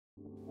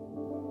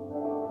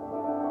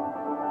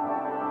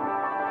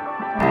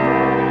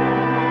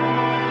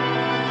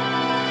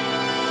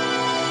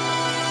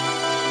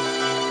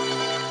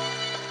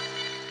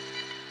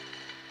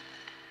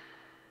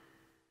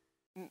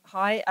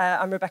Hi,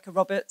 I'm Rebecca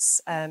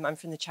Roberts. I'm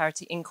from the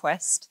charity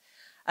Inquest.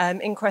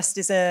 Inquest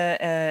is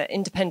an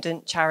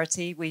independent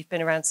charity. We've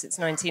been around since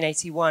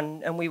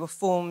 1981, and we were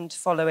formed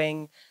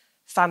following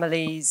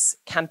families'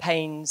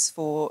 campaigns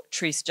for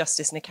truth,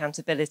 justice and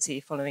accountability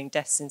following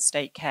deaths in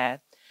state care.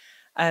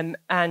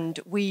 And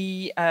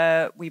we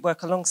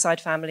work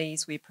alongside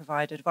families. We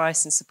provide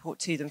advice and support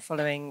to them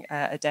following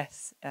a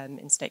death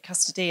in state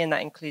custody, and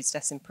that includes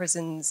deaths in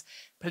prisons,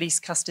 police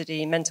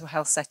custody, mental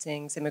health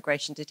settings,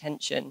 immigration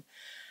detention.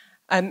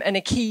 And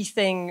a key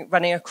thing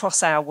running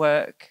across our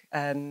work,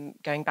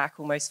 going back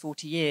almost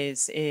 40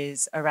 years,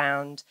 is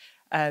around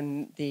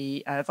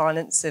the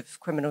violence of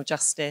criminal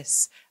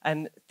justice,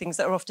 things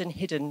that are often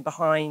hidden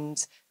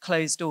behind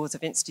closed doors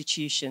of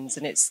institutions.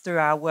 And it's through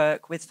our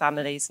work with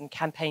families and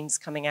campaigns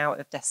coming out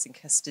of deaths in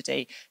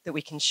custody that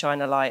we can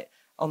shine a light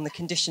on the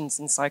conditions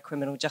inside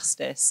criminal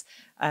justice.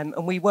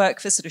 And we work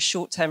for sort of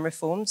short-term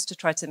reforms to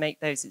try to make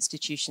those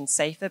institutions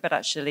safer, but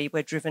actually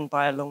we're driven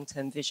by a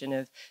long-term vision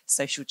of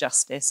social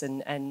justice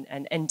and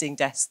ending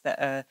deaths that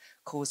are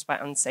caused by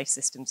unsafe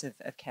systems of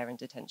care and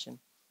detention.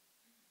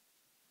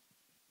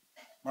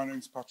 My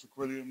name's Patrick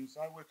Williams.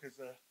 I work as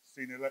a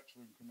senior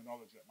lecturer in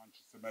criminology at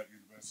Manchester Met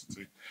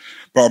University.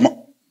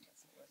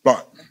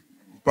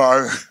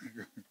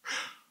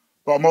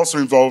 But I'm also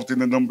involved in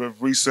a number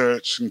of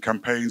research and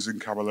campaigns in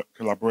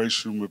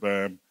collaboration with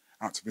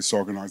activist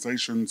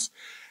organisations.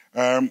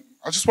 I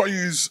just want to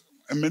use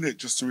a minute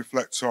just to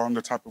reflect on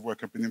the type of work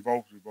I've been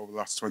involved with over the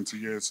last 20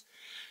 years.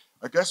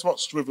 I guess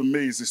what's driven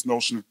me is this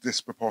notion of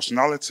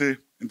disproportionality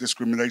and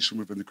discrimination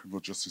within the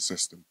criminal justice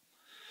system.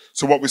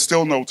 So what we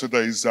still know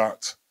today is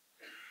that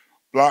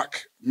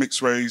Black,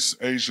 mixed race,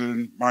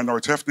 Asian,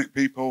 minority ethnic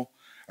people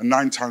are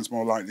 9 times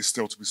more likely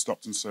still to be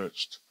stopped and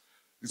searched.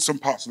 In some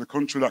parts of the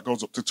country, that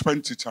goes up to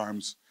 20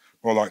 times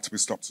more likely to be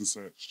stopped and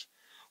searched.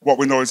 What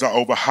we know is that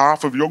over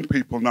half of young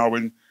people now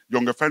in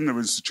young offender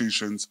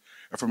institutions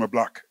are from a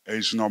Black,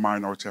 Asian or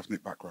minority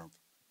ethnic background.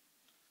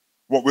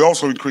 What we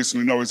also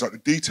increasingly know is that the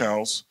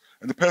details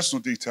and the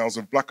personal details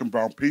of Black and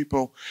brown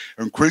people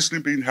are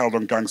increasingly being held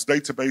on gangs'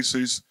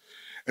 databases,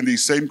 and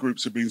these same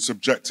groups are being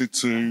subjected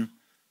to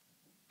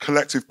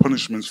collective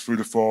punishments through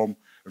the form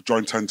of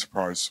joint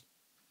enterprise.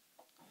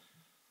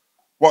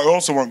 What I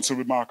also want to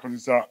remark on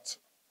is that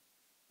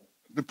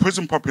the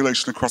prison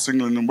population across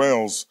England and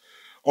Wales,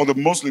 or the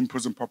Muslim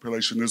prison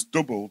population, has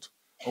doubled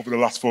over the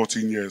last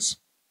 14 years.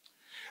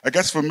 I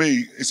guess for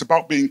me, it's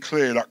about being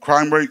clear that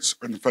crime rates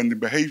and offending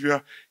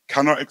behaviour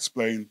cannot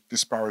explain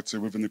disparity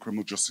within the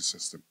criminal justice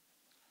system.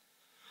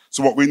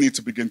 So what we need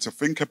to begin to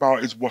think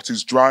about is what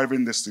is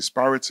driving this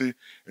disparity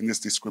and this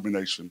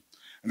discrimination.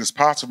 And this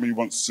part of me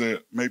wants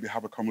to maybe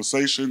have a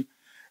conversation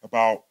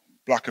about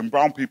Black and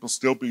brown people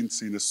still being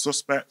seen as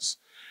suspects.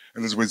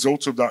 And as a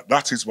result of that,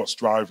 that is what's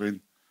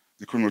driving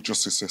the criminal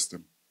justice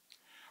system.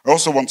 I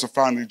also want to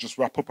finally just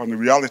wrap up on the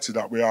reality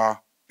that we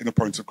are in a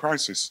point of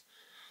crisis.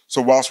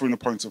 So whilst we're in a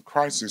point of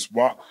crisis,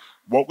 what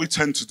we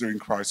tend to do in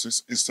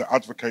crisis is to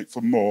advocate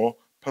for more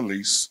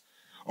police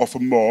or for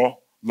more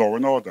law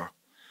and order.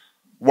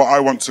 What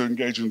I want to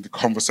engage in the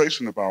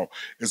conversation about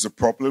is the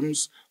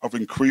problems of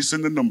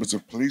increasing the numbers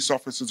of police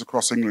officers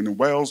across England and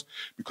Wales,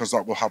 because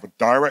that will have a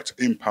direct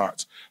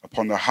impact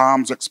upon the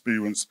harms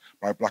experienced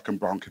by Black and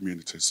brown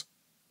communities.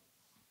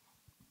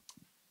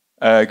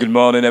 Good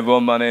morning,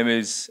 everyone. My name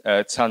is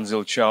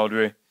Tanzil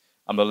Chowdhury.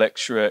 I'm a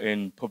lecturer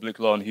in public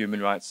law and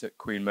human rights at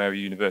Queen Mary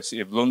University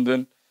of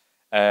London.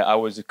 I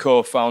was a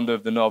co-founder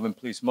of the Northern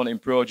Police Monitoring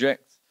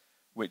Project,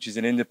 which is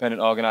an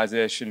independent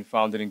organisation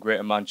founded in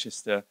Greater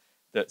Manchester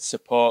that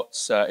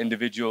supports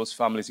individuals,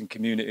 families and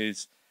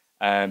communities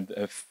that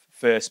have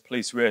faced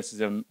police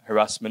racism,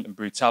 harassment and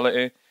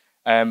brutality.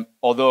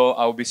 Although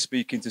I will be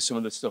speaking to some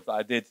of the stuff that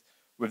I did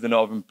with the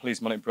Northern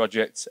Police Monitoring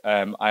Project,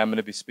 I am going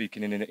to be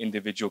speaking in an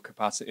individual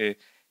capacity,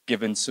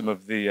 given some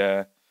of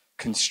the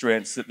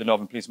constraints that the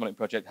Northern Police Monitoring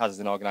Project has as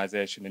an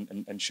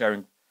organisation, and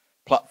sharing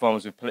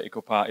platforms with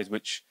political parties,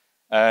 which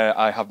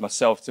I have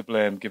myself to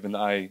blame, given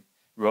that I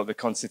wrote the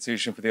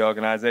constitution for the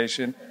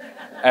organisation.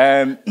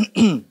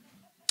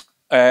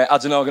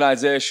 As an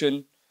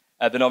organisation,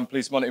 the Northern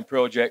Police Monitoring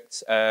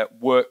Project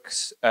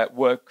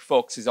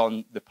focuses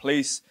on the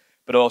police,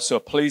 but also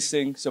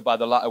policing. So by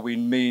the latter, we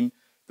mean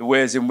the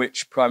ways in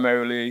which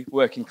primarily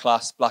working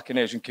class Black and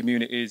Asian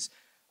communities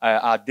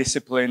are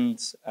disciplined,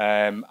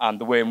 and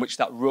the way in which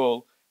that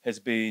role has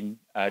been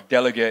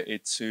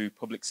delegated to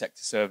public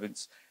sector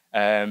servants.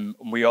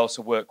 We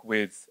also work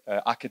with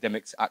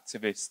academics,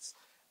 activists,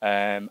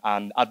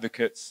 and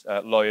advocates,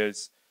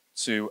 lawyers,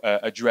 to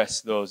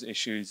address those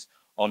issues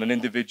on an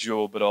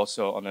individual, but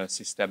also on a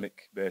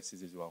systemic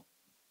basis as well.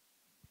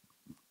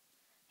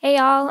 Hey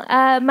y'all,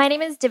 my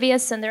name is Divya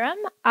Sundaram.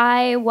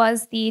 I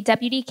was the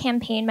Deputy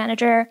Campaign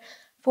Manager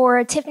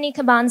for Tiffany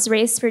Caban's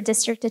race for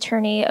District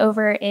Attorney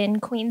over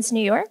in Queens,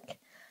 New York.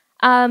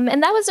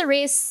 And that was a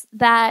race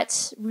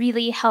that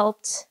really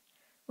helped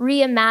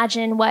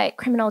reimagine what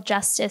criminal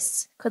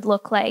justice could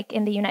look like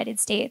in the United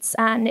States.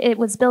 And it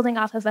was building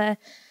off of a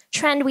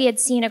trend we had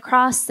seen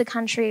across the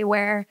country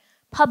where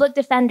public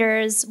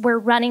defenders were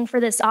running for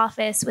this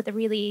office with a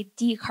really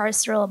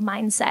decarceral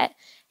mindset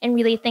and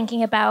really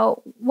thinking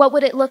about what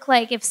would it look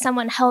like if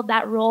someone held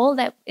that role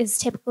that is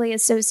typically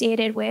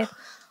associated with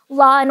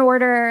law and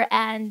order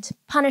and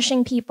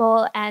punishing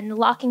people and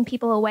locking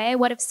people away.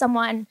 What if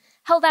someone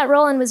held that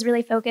role and was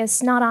really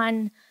focused not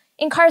on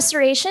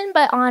incarceration,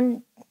 but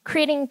on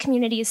creating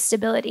community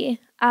stability?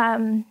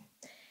 And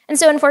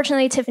so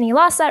unfortunately, Tiffany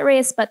lost that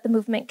race, but the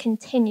movement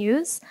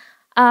continues.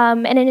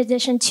 And in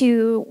addition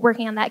to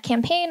working on that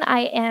campaign,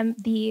 I am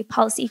the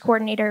policy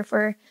coordinator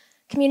for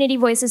Community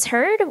Voices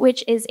Heard,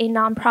 which is a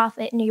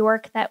nonprofit in New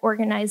York that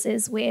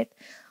organizes with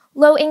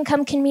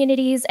low-income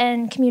communities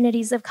and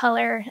communities of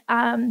color.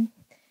 And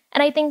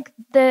I think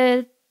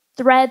the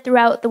thread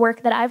throughout the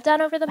work that I've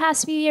done over the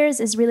past few years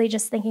is really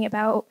just thinking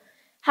about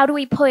how do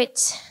we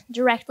put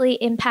directly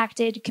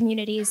impacted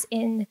communities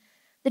in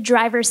the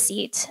driver's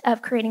seat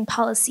of creating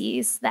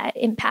policies that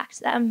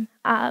impact them.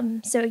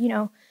 So, you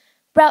know,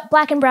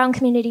 Black and brown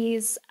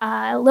communities,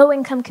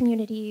 low-income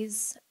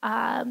communities,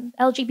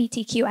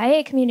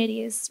 LGBTQIA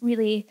communities,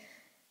 really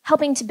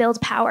helping to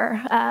build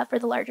power for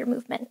the larger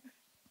movement.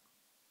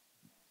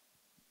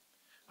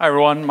 Hi,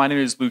 everyone. My name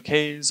is Luke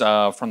Hayes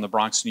from the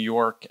Bronx, New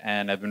York,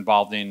 and I've been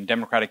involved in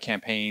Democratic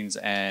campaigns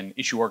and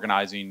issue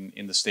organizing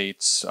in the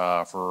States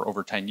for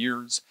over 10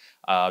 years,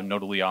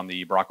 notably on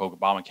the Barack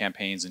Obama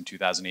campaigns in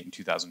 2008 and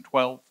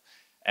 2012.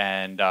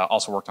 And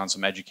also worked on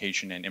some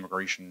education and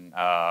immigration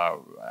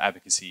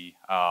advocacy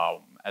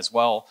as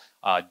well.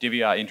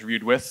 Divya I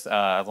interviewed with,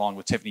 along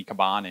with Tiffany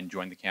Comyn, and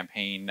joined the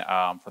campaign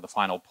for the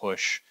final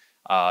push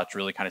to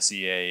really kind of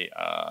see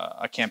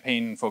a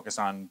campaign focused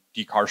on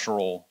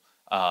decarceral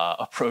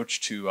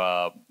approach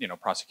to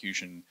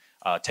prosecution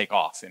take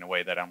off in a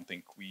way that I don't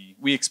think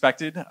we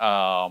expected,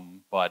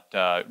 but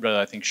really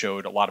I think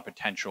showed a lot of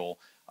potential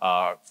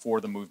for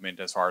the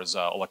movement as far as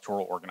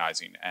electoral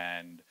organizing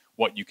and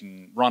what you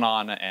can run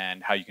on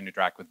and how you can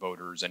interact with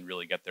voters and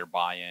really get their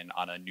buy-in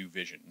on a new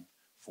vision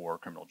for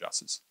criminal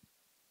justice.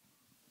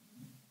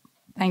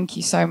 Thank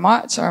you so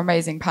much, our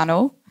amazing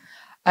panel.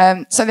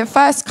 So the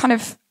first kind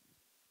of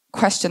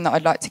question that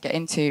I'd like to get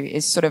into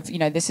is sort of,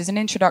 this is an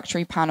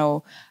introductory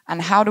panel,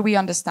 and how do we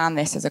understand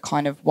this as a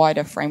kind of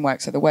wider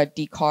framework? So the word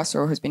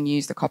decarceral has been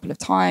used a couple of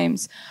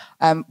times.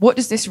 What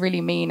does this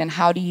really mean, and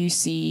how do you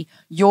see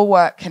your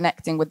work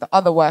connecting with the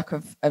other work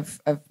of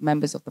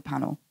members of the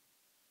panel?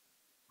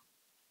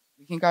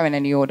 You can go in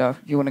any order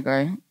if you want to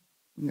go. You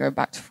can go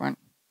back to front.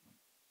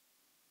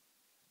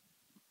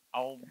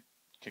 I'll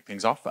kick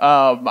things off.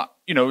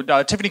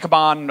 Tiffany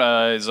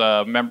Comyn is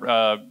a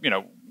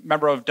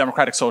member of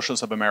Democratic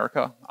Socialists of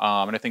America,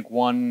 and I think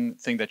one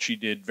thing that she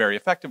did very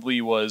effectively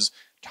was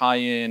tie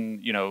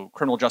in,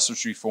 criminal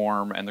justice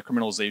reform and the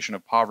criminalization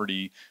of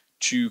poverty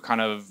to kind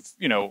of,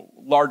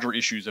 larger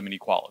issues of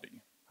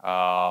inequality.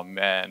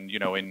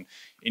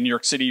 In New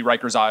York City,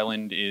 Rikers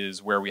Island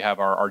is where we have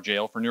our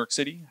jail for New York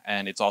City,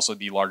 and it's also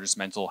the largest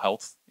mental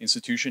health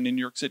institution in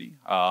New York City.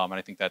 And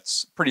I think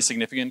that's pretty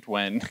significant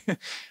when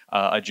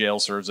a jail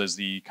serves as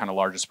the kind of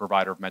largest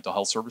provider of mental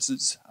health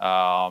services.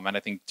 And I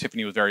think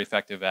Tiffany was very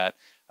effective at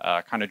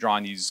kind of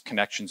drawing these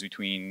connections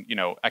between,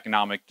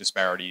 economic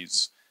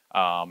disparities,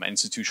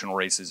 institutional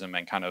racism,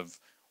 and kind of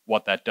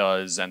what that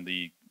does, and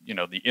the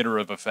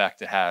iterative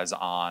effect it has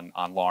on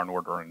law and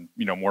order, and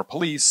more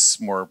police,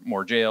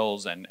 more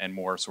jails, and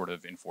more sort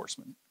of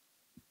enforcement.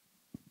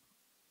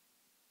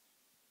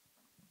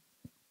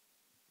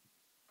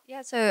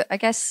 Yeah, so I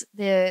guess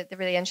the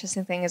really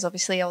interesting thing is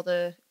obviously all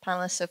the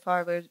panelists so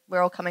far,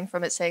 we're all coming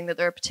from it saying that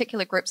there are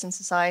particular groups in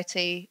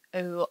society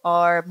who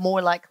are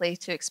more likely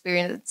to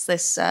experience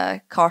this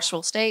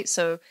carceral state.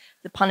 So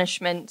the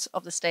punishment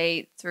of the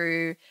state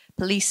through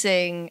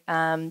policing,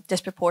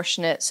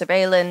 disproportionate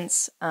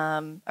surveillance,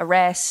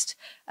 arrest,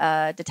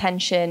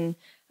 detention,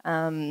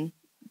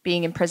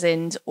 being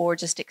imprisoned, or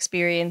just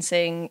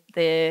experiencing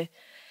the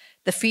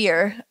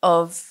fear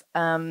of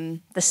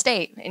the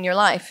state in your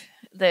life.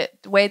 The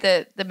way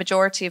that the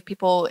majority of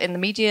people in the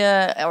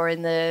media or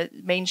in the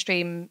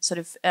mainstream sort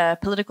of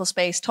political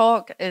space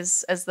talk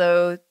is as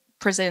though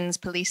prisons,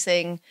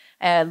 policing,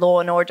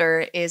 law and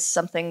order is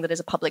something that is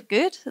a public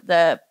good.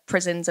 The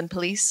prisons and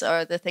police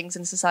are the things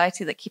in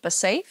society that keep us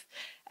safe.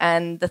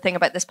 And the thing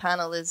about this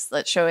panel is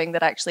that showing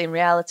that actually in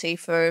reality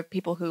for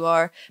people who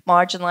are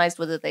marginalized,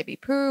 whether they be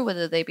poor,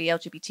 whether they be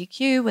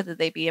LGBTQ, whether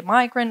they be a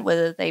migrant,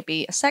 whether they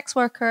be a sex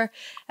worker,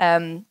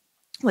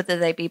 whether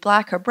they be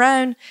black or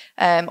brown,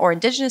 or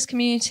indigenous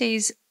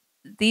communities,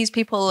 these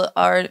people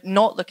are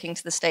not looking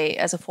to the state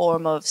as a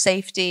form of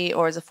safety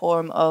or as a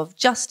form of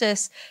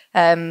justice.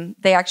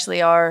 They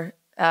actually are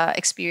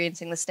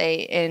experiencing the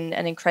state in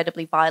an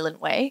incredibly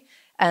violent way.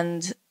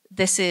 And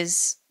this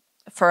is,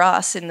 for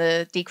us in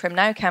the Decrim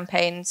Now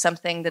campaign,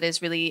 something that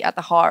is really at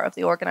the heart of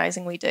the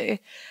organizing we do.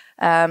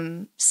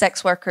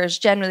 Sex workers,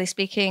 generally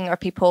speaking, are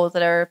people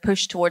that are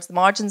pushed towards the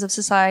margins of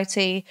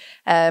society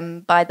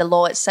by the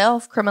law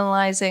itself,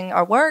 criminalizing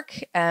our work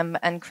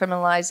and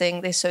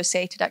criminalizing the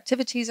associated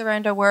activities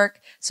around our work.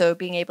 So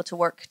being able to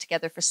work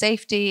together for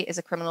safety is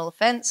a criminal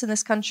offence in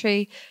this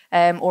country.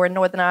 Or in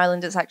Northern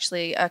Ireland, it's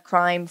actually a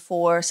crime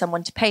for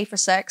someone to pay for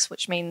sex,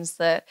 which means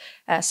that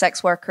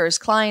sex workers'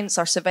 clients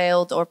are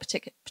surveilled or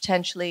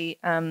potentially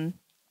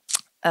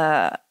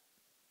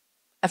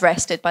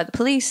arrested by the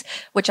police,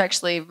 which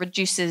actually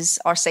reduces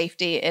our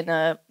safety in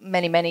a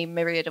many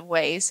myriad of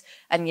ways,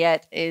 and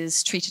yet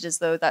is treated as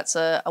though that's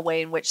a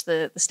way in which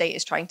the state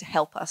is trying to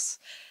help us.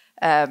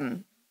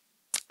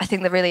 I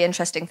think the really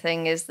interesting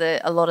thing is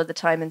that a lot of the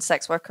time in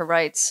sex worker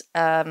rights,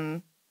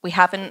 we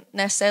haven't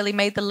necessarily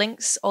made the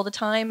links all the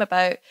time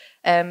about,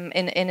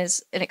 in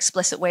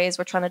explicit ways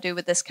we're trying to do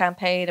with this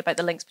campaign, about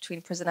the links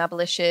between prison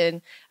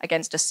abolition,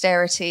 against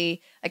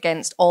austerity,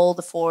 against all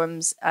the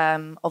forms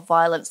of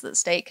violence that the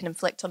state can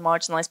inflict on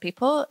marginalised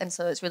people. And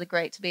so it's really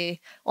great to be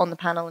on the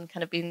panel and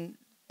kind of being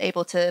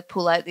able to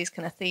pull out these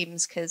kind of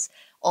themes, because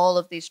all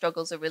of these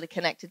struggles are really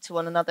connected to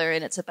one another,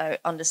 and it's about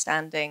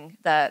understanding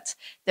that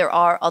there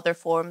are other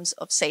forms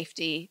of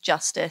safety,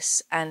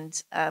 justice,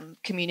 and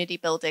community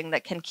building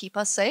that can keep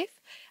us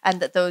safe, and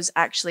that those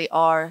actually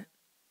are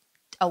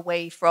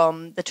away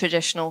from the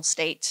traditional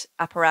state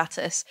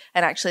apparatus.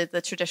 And actually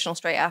the traditional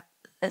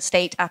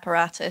state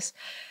apparatus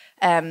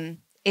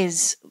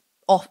is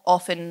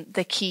often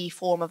the key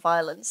form of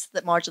violence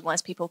that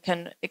marginalized people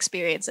can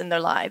experience in their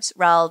lives,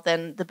 rather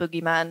than the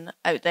boogeyman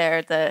out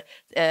there that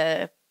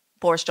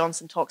Boris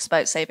Johnson talks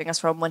about saving us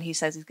from when he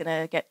says he's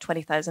going to get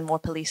 20,000 more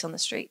police on the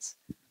streets.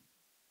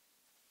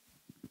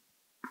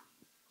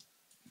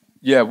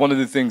 Yeah, one of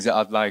the things that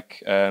I'd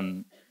like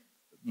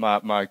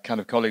my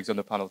kind of colleagues on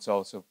the panel to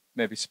also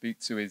maybe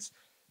speak to is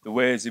the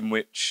ways in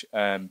which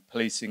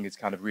policing has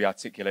kind of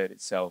re-articulated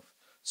itself.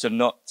 So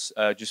not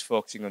just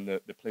focusing on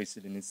the police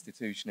as an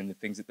institution and the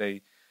things that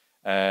they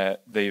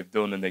have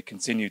done and they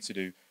continue to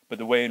do, but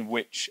the way in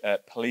which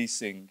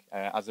policing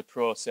as a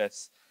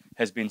process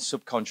has been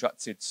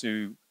subcontracted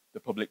to the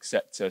public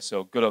sector.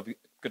 So good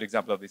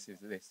example of this is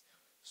this,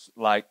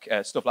 like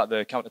stuff like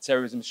the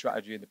counter-terrorism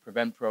strategy and the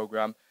PREVENT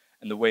program,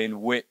 and the way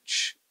in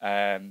which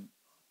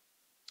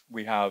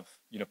we have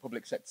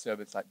public sector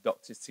servants like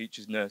doctors,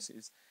 teachers,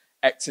 nurses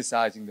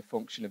exercising the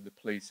function of the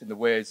police, and the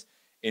ways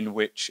in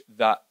which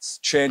that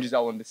changes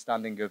our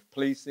understanding of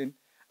policing,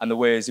 and the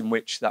ways in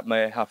which that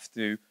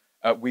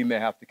we may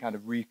have to kind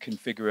of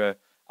reconfigure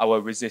our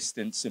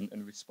resistance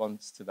and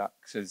response to that.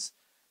 Because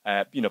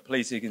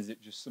policing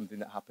isn't just something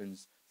that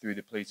happens through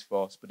the police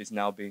force, but it's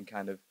now being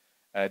kind of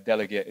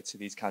delegated to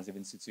these kinds of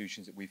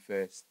institutions that we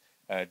face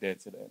day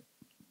to day.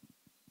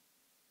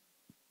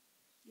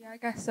 Yeah, I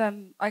guess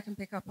I can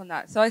pick up on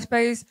that. So I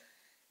suppose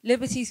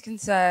Liberty's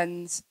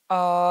concerns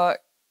are,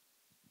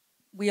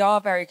 we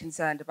are very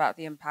concerned about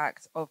the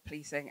impact of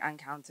policing and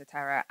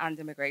counter-terror and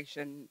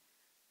immigration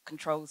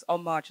controls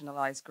on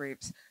marginalised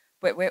groups,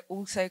 but we're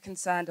also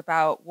concerned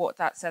about what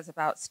that says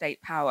about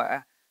state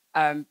power,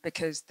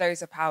 because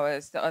those are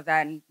powers that are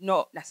then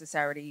not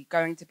necessarily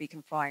going to be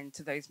confined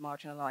to those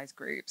marginalised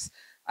groups.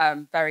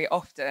 Very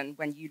often,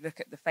 when you look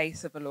at the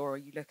face of a law or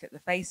you look at the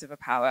face of a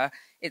power,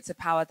 it's a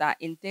power that,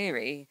 in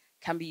theory,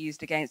 can be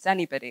used against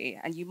anybody.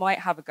 And you might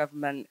have a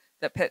government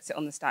that puts it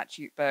on the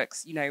statute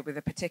books, with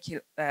a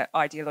particular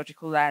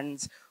ideological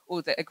lens,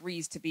 or that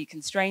agrees to be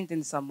constrained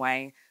in some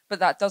way, but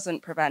that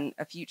doesn't prevent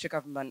a future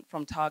government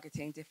from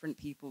targeting different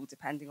people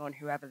depending on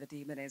whoever the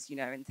demon is,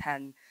 in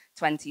 10,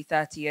 20,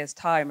 30 years'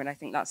 time. And I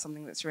think that's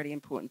something that's really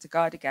important to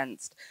guard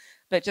against.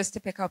 But just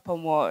to pick up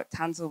on what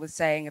Tanzil was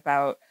saying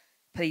about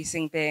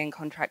policing being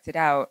contracted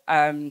out,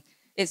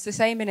 it's the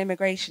same in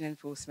immigration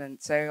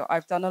enforcement. So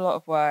I've done a lot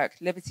of work,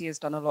 Liberty has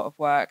done a lot of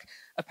work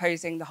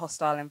opposing the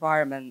hostile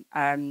environment.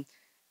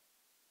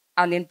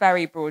 And in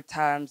very broad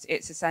terms,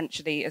 it's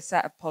essentially a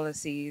set of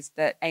policies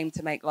that aim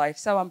to make life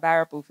so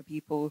unbearable for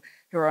people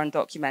who are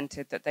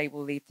undocumented that they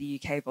will leave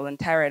the UK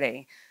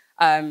voluntarily.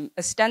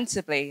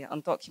 Ostensibly,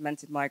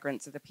 undocumented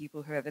migrants are the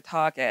people who are the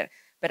target,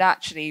 but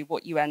actually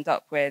what you end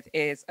up with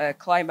is a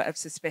climate of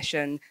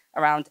suspicion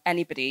around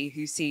anybody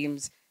who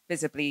seems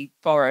visibly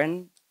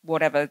foreign,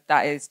 whatever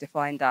that is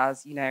defined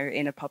as,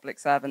 in a public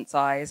servant's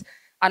eyes.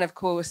 And of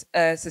course,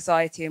 a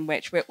society in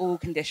which we're all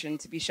conditioned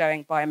to be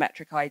showing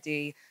biometric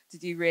ID to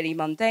do really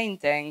mundane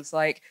things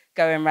like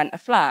go and rent a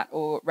flat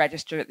or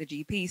register at the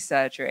GP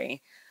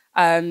surgery.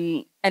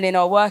 And in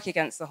our work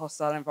against the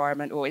hostile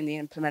environment, or in the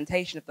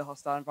implementation of the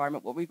hostile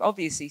environment, what we've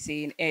obviously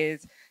seen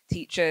is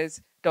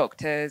teachers,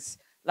 doctors,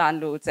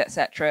 landlords,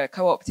 etc.,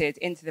 co-opted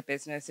into the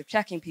business of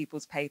checking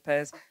people's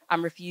papers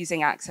and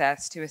refusing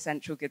access to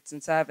essential goods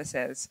and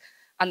services.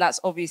 And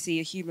that's obviously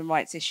a human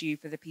rights issue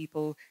for the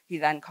people who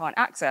then can't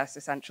access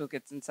essential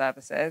goods and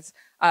services.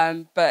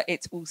 But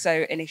it's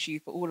also an issue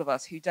for all of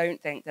us who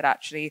don't think that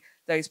actually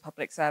those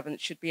public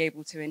servants should be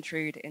able to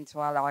intrude into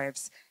our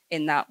lives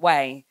in that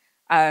way.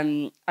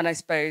 And I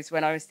suppose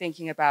when I was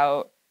thinking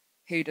about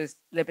who does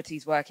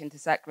liberties work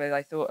intersect with,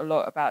 I thought a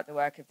lot about the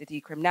work of the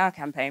Decrim Now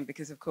campaign,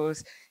 because of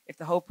course, if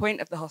the whole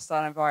point of the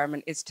hostile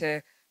environment is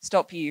to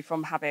stop you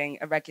from having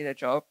a regular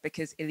job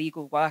because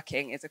illegal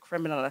working is a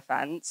criminal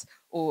offence,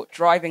 or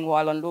driving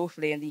while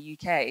unlawfully in the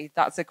UK,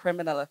 that's a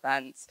criminal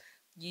offence.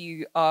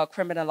 You are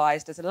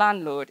criminalised as a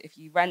landlord if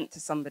you rent to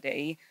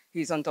somebody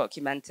who's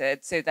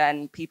undocumented, so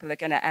then people are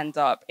going to end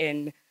up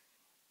in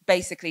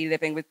basically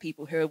living with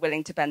people who are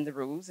willing to bend the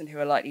rules and who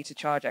are likely to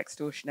charge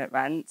extortionate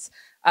rents.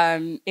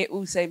 It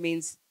also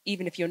means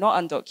even if you're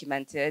not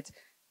undocumented,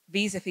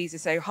 visa fees are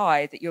so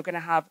high that you're going to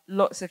have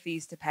lots of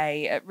fees to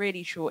pay at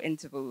really short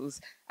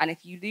intervals. And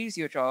if you lose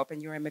your job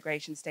and your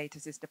immigration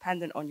status is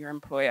dependent on your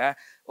employer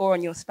or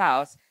on your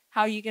spouse,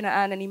 how are you going to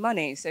earn any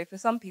money? So for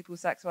some people,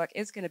 sex work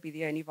is going to be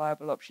the only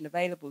viable option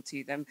available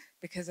to them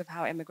because of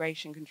how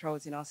immigration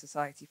controls in our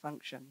society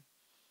function.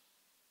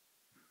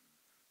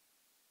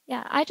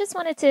 Yeah, I just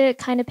wanted to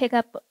kind of pick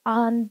up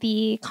on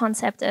the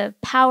concept of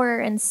power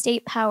and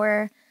state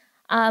power,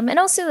 and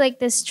also like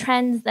this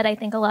trend that I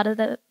think a lot of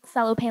the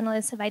fellow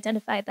panelists have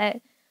identified,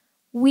 that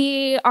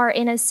we are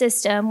in a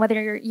system,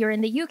 whether you're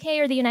in the UK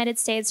or the United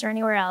States or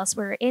anywhere else,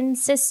 we're in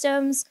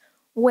systems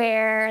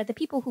where the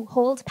people who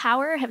hold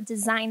power have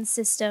designed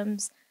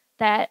systems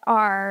that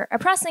are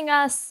oppressing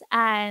us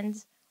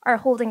and are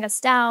holding us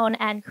down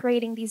and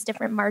creating these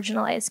different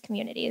marginalized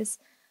communities.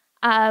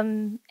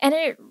 And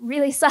it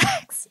really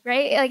sucks,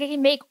 right? Like, it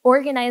can make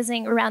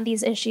organizing around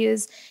these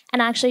issues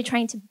and actually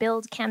trying to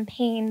build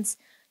campaigns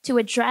to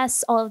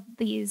address all of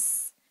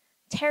these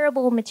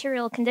terrible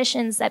material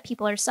conditions that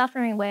people are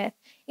suffering with.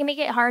 It can make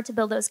it hard to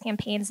build those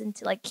campaigns and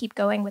to like keep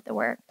going with the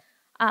work.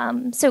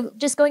 So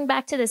just going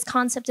back to this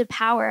concept of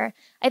power,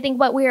 I think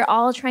what we're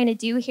all trying to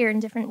do here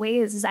in different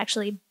ways is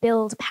actually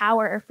build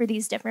power for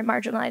these different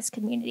marginalized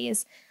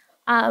communities.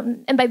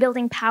 And by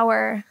building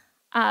power,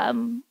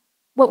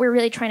 what we're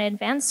really trying to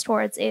advance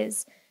towards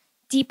is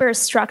deeper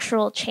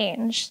structural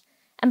change.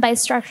 And by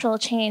structural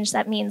change,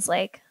 that means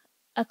like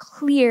a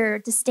clear,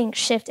 distinct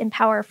shift in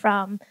power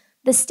from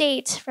the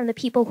state, from the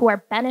people who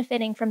are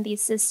benefiting from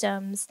these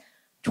systems,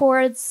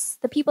 towards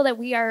the people that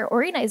we are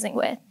organizing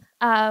with.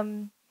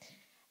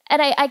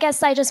 And I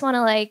guess I just want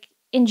to like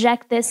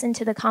inject this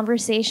into the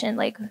conversation,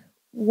 like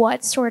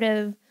what sort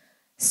of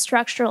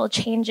structural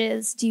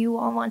changes do you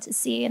all want to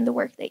see in the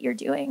work that you're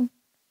doing?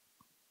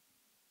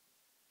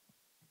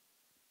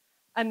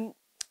 And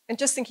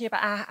just thinking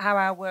about how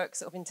our work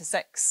sort of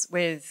intersects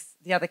with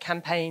the other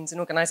campaigns and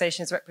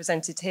organisations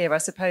represented here, I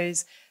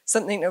suppose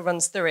something that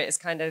runs through it is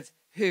kind of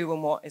who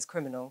and what is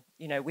criminal.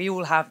 You know, we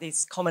all have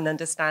these common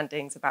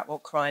understandings about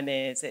what crime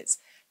is. It's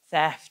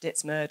theft,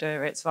 it's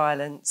murder, it's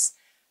violence.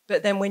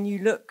 But then when you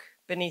look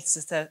beneath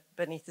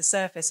the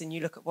surface and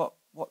you look at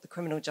what the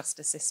criminal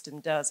justice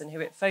system does and who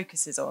it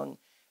focuses on,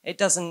 it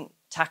doesn't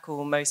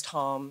tackle most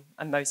harm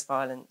and most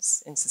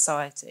violence in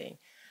society.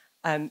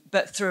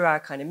 But through our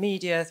kind of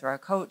media, through our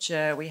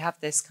culture, we have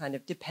this kind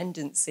of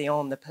dependency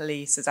on the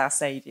police as our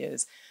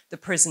saviours. The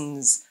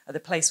prisons are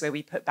the place where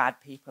we put bad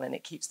people and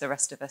it keeps the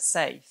rest of us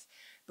safe.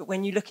 But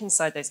when you look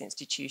inside those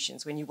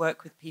institutions, when you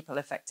work with people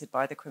affected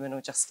by the criminal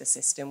justice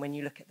system, when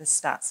you look at the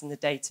stats and the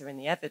data and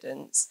the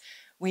evidence,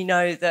 we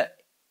know that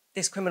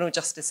this criminal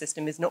justice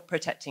system is not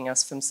protecting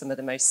us from some of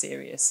the most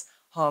serious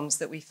harms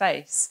that we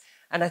face.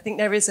 And I think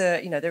there is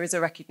a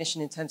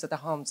recognition in terms of the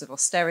harms of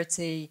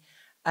austerity,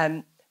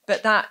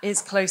 but that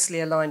is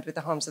closely aligned with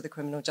the harms of the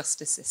criminal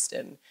justice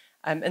system.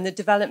 And the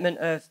development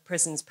of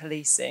prisons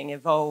policing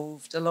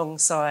evolved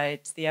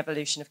alongside the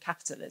evolution of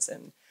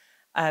capitalism.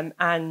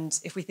 And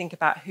if we think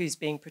about who's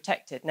being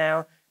protected,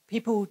 now,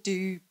 people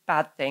do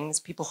bad things,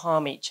 people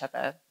harm each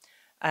other,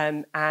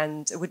 and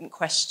I wouldn't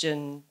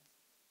question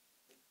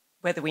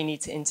whether we need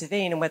to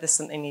intervene and whether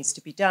something needs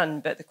to be done,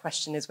 but the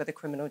question is whether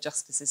criminal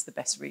justice is the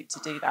best route to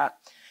do that.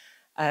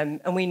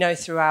 And we know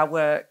through our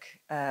work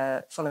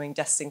following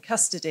deaths in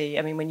custody,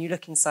 I mean, when you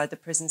look inside the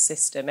prison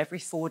system, every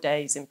 4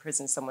 days in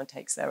prison, someone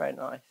takes their own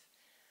life.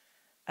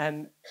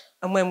 And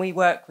when we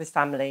work with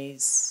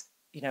families,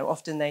 you know,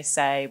 often they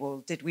say,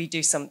 well, did we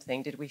do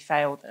something? Did we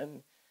fail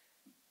them?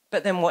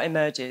 But then what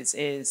emerges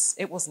is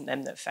it wasn't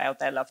them that failed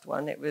their loved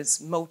one. It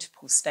was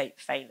multiple state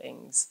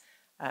failings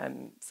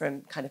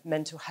from kind of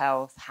mental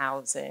health,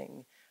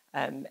 housing,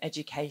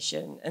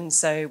 education. And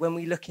so when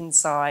we look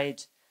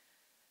inside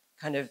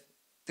kind of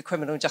the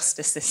criminal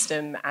justice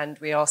system and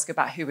we ask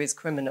about who is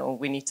criminal,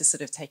 we need to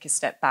sort of take a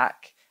step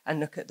back and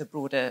look at the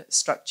broader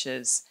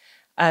structures.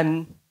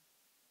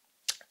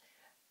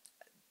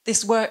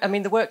 This work, I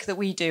mean, the work that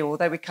we do,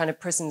 although we're kind of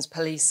prisons,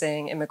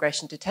 policing,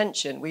 immigration,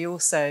 detention, we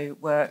also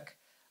work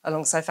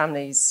alongside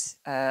families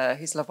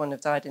whose loved one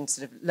have died in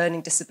sort of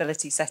learning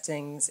disability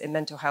settings, in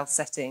mental health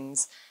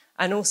settings.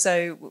 And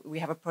also we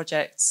have a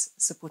project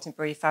supporting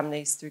bereaved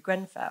families through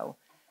Grenfell.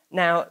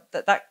 Now,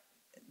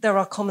 there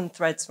are common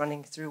threads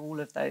running through all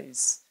of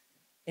those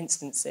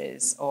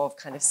instances of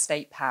kind of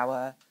state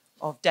power,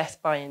 of death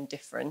by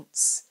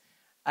indifference,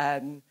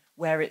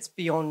 where it's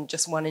beyond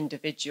just one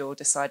individual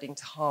deciding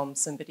to harm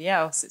somebody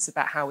else. It's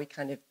about how we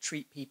kind of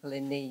treat people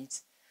in need.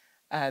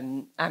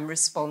 and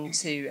respond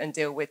to and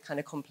deal with kind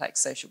of complex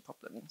social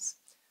problems.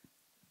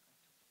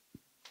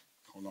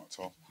 Oh, not at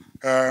all.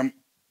 I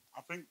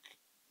think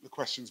the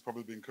question's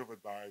probably been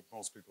covered by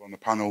most people on the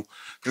panel.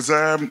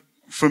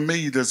 For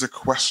me, there's a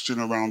question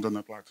around, and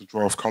I'd like to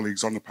draw off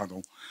colleagues on the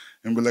panel,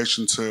 in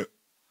relation to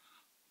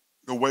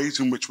the ways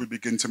in which we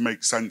begin to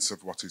make sense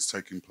of what is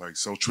taking place.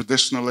 So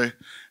traditionally,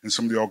 in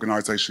some of the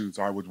organisations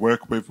I would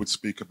work with would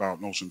speak about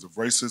notions of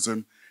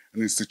racism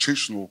and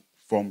institutional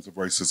forms of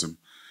racism.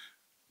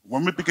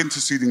 When we begin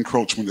to see the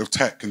encroachment of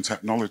tech and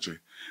technology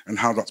and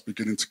how that's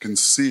beginning to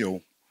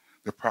conceal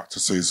the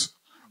practices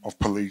of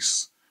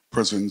police,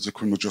 prisons, the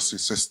criminal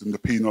justice system, the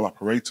penal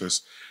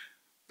apparatus,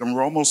 then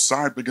we're almost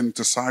beginning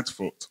to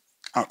sidefoot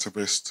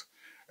activist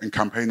and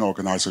campaign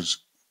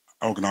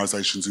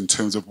organisations in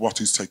terms of what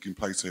is taking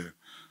place here.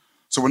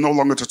 So we're no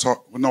longer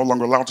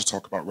allowed to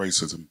talk about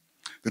racism.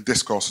 The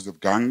discourses of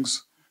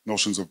gangs,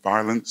 notions of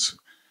violence,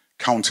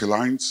 county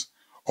lines,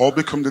 all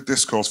become the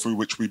discourse through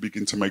which we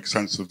begin to make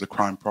sense of the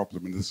crime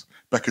problem. And as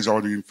Becca's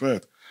already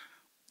inferred,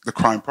 the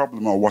crime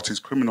problem, or what is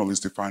criminal, is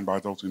defined by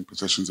those in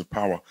positions of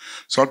power.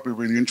 So I'd be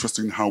really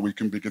interested in how we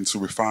can begin to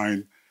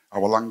refine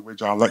our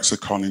language, our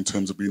lexicon, in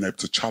terms of being able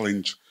to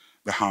challenge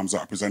the harms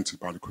that are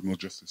presented by the criminal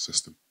justice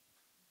system.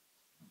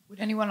 Would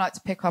anyone like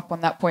to pick up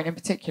on that point in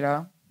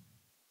particular?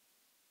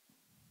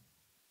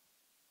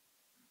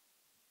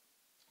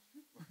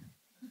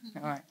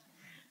 All right.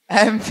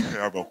 Yeah,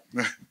 I will.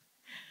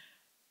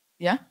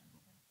 Yeah?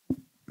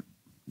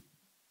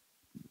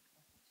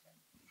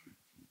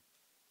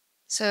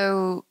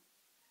 So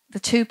the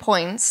 2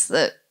 points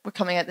that were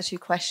coming out, the 2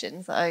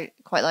 questions that I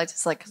quite liked,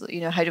 is like, you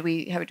know, how do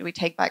we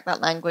take back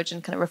that language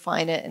and kind of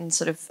refine it and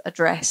sort of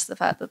address the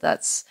fact that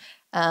that's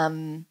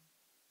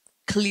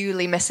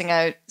clearly missing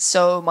out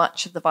so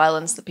much of the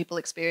violence that people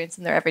experience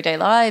in their everyday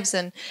lives,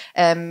 and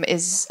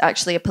is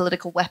actually a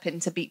political weapon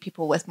to beat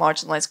people with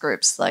marginalized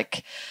groups.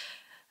 Like,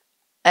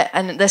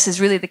 and this is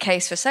really the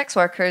case for sex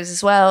workers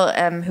as well,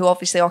 who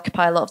obviously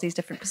occupy a lot of these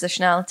different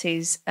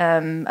positionalities,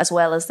 as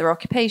well as their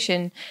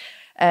occupation.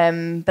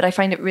 But I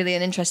find it really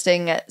an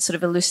interesting sort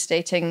of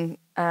elucidating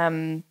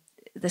the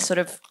sort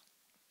of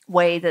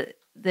way that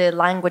the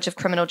language of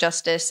criminal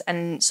justice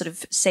and sort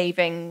of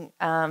saving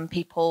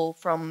people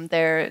from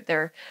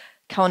their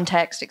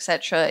context,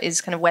 etc., is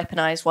kind of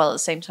weaponized, while at the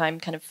same time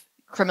kind of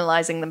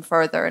criminalizing them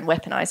further and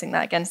weaponizing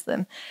that against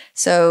them.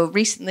 So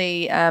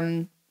recently,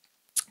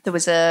 there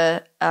was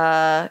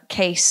a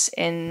case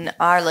in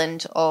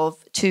Ireland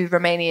of 2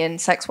 Romanian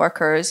sex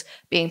workers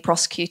being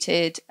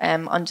prosecuted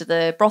under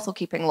the brothel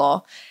keeping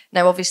law.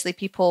 Now, obviously,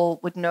 people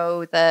would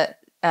know that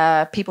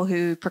people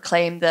who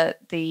proclaim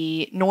that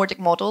the Nordic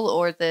model,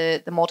 or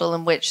the model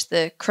in which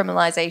the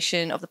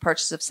criminalization of the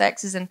purchase of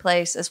sex is in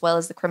place, as well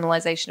as the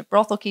criminalization of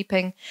brothel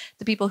keeping,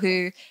 the people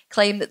who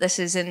claim that this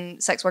is in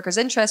sex workers'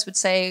 interest would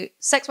say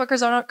sex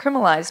workers are not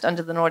criminalized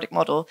under the Nordic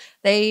model.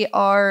 They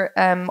are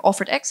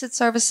offered exit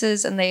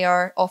services and they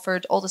are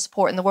offered all the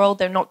support in the world.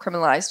 They're not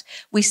criminalized.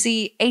 We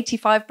see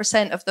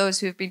 85% of those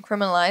who have been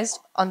criminalized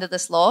under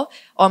this law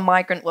are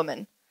migrant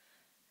women.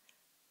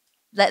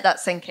 Let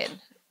that sink in.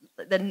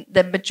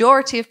 The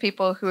majority of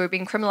people who are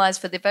being criminalized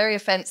for the very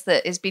offense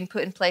that is being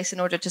put in place in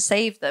order to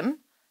save them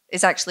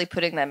is actually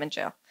putting them in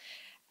jail.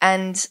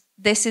 And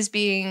this is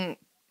being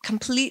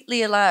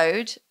completely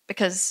allowed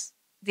because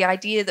the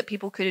idea that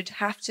people could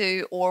have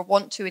to or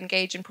want to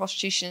engage in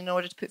prostitution in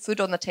order to put food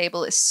on the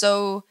table is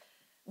so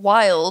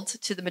wild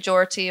to the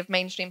majority of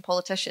mainstream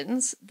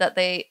politicians that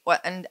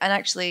and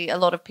actually a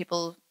lot of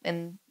people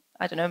in,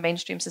 I don't know,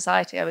 mainstream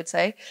society, I would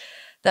say,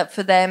 that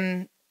for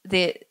them,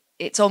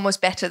 it's almost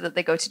better that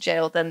they go to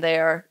jail than they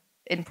are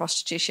in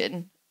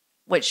prostitution,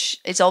 which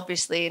is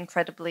obviously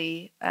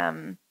incredibly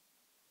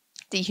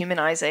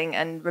dehumanizing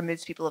and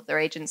removes people of their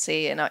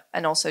agency,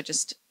 and also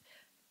just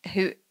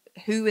who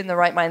in the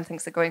right mind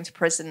thinks that going to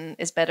prison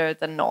is better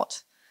than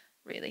not,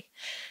 really.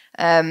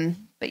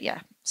 But yeah,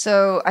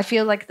 so I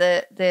feel like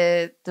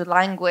the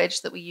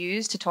language that we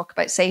use to talk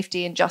about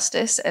safety and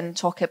justice and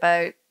talk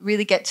about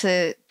really get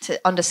to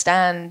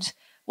understand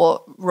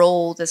what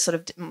role this sort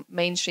of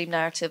mainstream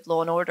narrative,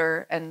 law and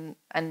order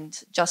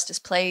and justice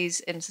plays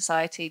in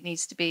society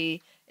needs to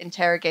be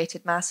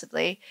interrogated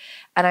massively.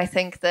 And I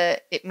think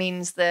that it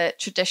means that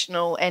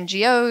traditional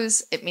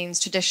NGOs, it means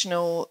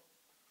traditional,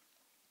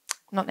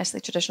 not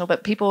necessarily traditional,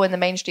 but people in the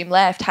mainstream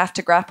left have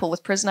to grapple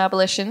with prison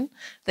abolition.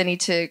 They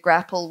need to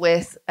grapple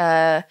with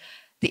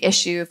the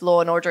issue of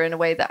law and order in a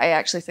way that I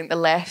actually think the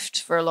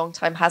left for a long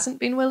time hasn't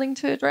been willing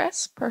to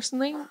address,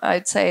 personally.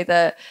 I'd say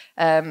that,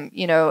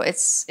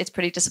 it's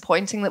pretty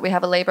disappointing that we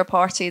have a Labour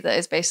Party that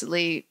is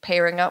basically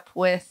pairing up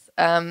with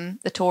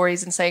the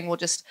Tories and saying we'll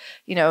just,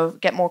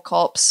 get more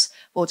cops,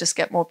 we'll just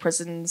get more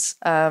prisons,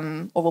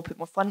 or we'll put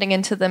more funding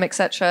into them,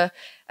 etc.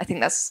 I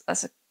think that's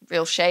a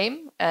real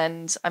shame,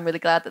 and I'm really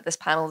glad that this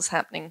panel is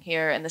happening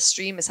here and the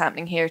stream is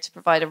happening here to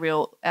provide a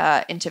real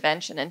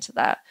intervention into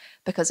that,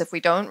 because if we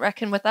don't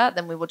reckon with that,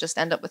 then we will just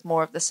end up with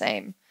more of the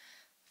same.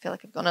 I feel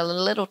like I've gone a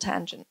little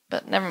tangent,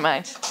 but never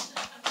mind.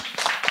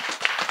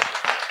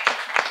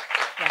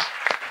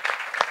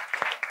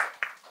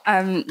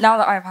 Now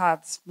that I've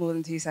had more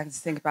than 2 seconds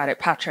to think about it,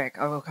 Patrick,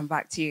 I will come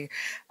back to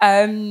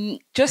you.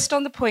 Just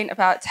on the point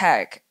about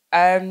tech,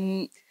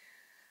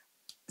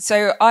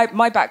 so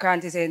my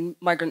background is in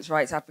migrants'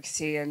 rights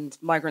advocacy and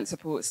migrant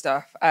support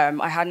stuff.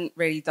 I hadn't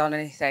really done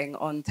anything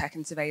on tech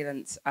and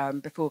surveillance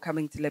before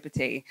coming to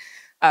Liberty,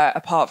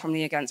 apart from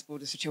the Against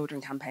Borders for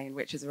Children campaign,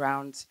 which is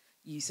around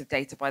use of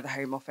data by the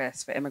Home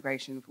Office for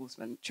immigration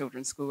enforcement,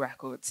 children's school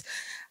records.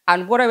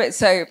 And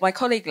so my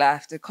colleague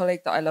left, a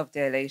colleague that I love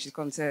dearly. She's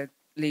gone to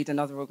lead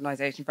another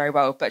organisation very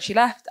well, but she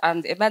left,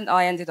 and it meant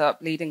I ended up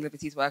leading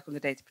Liberty's work on the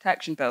Data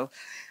Protection Bill,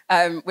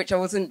 which I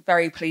wasn't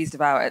very pleased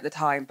about at the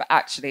time, but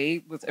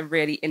actually was a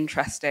really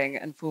interesting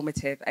and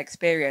formative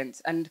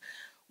experience. And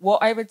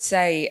what I would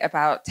say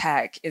about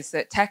tech is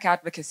that tech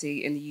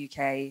advocacy in the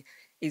UK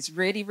is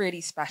really,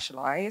 really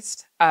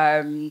specialised.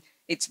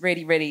 It's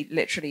really, really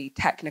literally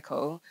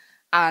technical.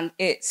 And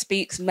it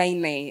speaks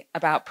mainly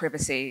about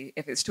privacy.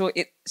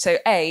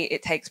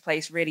 It takes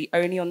place really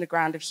only on the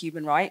ground of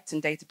human rights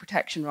and data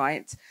protection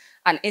rights.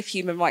 And if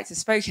human rights is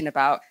spoken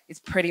about, it's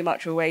pretty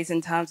much always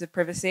in terms of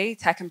privacy,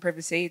 tech and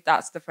privacy.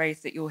 That's the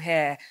phrase that you'll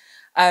hear.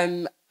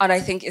 And I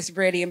think it's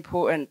really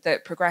important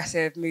that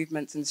progressive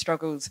movements and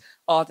struggles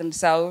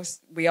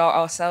we are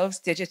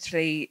ourselves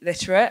digitally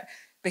literate,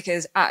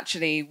 because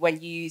actually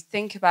when you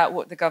think about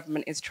what the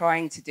government is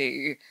trying to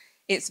do,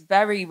 it's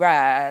very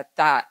rare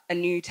that a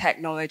new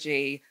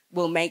technology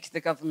will make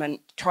the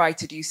government try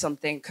to do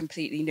something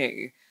completely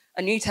new.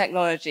 A new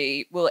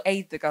technology will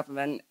aid the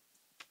government,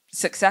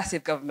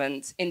 successive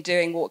governments, in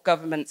doing what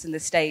governments in the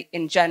state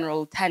in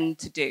general tend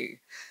to do.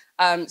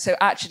 So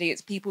actually,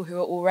 it's people who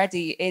are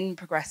already in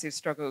progressive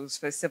struggles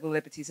for civil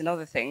liberties and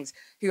other things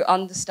who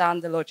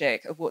understand the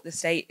logic of what the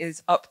state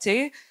is up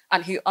to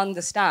and who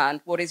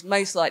understand what is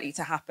most likely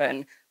to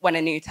happen when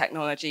a new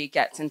technology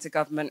gets into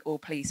government or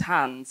police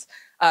hands.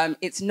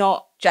 It's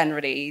not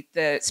generally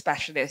the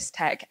specialist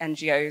tech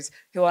NGOs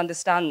who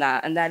understand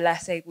that, and they're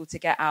less able to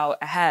get out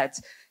ahead.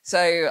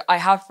 So I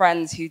have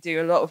friends who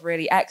do a lot of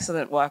really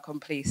excellent work on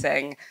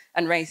policing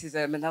and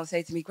racism, and they'll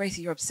say to me,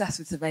 Gracie, you're obsessed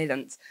with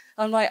surveillance.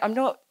 I'm like, I'm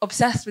not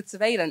obsessed with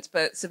surveillance,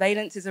 but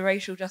surveillance is a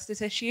racial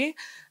justice issue.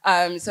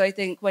 So I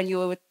think when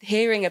you're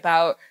hearing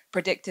about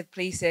predictive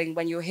policing,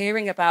 when you're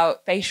hearing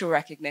about facial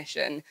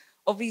recognition,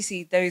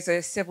 obviously those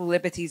are civil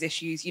liberties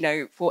issues,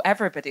 for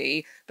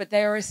everybody, but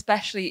they are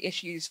especially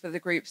issues for the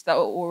groups that are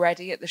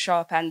already at the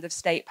sharp end of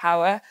state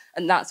power,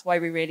 and that's why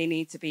we really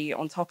need to be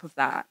on top of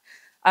that.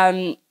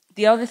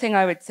 The other thing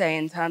I would say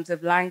in terms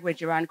of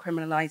language around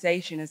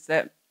criminalisation is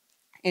that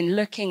in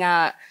looking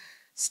at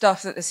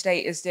stuff that the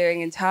state is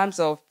doing in terms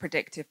of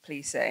predictive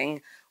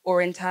policing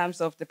or in terms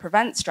of the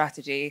prevent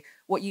strategy,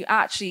 what you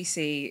actually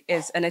see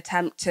is an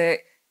attempt to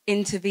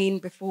intervene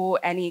before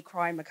any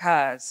crime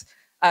occurs.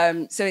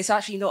 So it's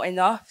actually not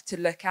enough to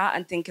look at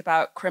and think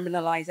about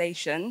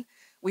criminalisation.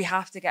 We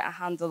have to get a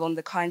handle on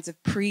the kinds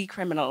of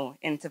pre-criminal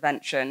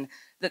intervention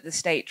that the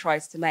state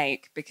tries to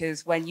make,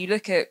 because when you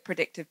look at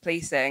predictive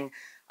policing,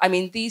 I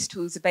mean, these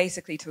tools are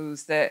basically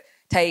tools that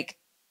take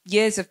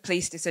years of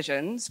police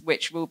decisions,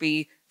 which will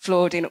be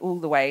flawed in all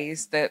the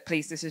ways that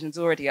police decisions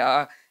already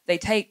are. They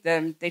take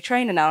them, they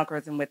train an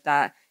algorithm with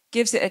that,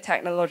 gives it a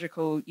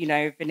technological,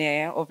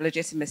 veneer of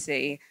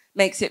legitimacy,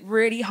 makes it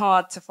really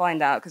hard to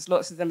find out because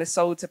lots of them are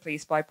sold to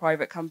police by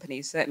private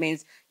companies. So it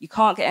means you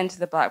can't get into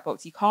the black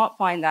box. You can't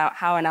find out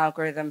how an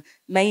algorithm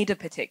made a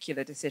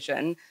particular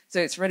decision.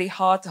 So it's really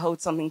hard to hold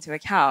something to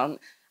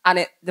account.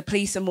 And the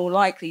police are more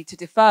likely to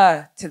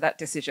defer to that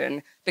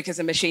decision because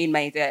a machine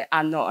made it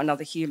and not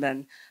another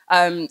human.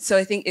 So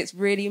I think it's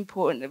really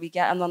important that we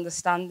get an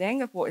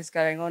understanding of what is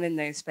going on in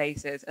those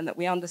spaces and that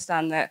we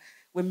understand that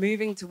we're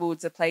moving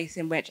towards a place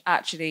in which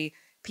actually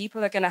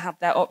people are going to have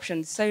their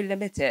options so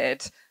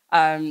limited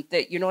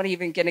that you're not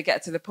even going to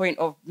get to the point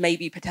of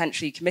maybe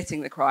potentially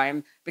committing the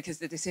crime because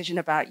the decision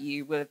about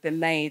you will have been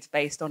made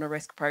based on a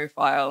risk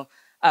profile,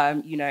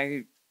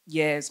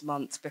 years,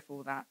 months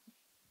before that.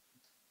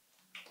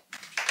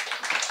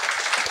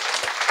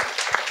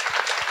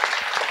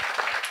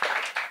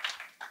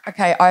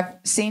 Okay, I've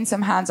seen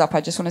some hands up. I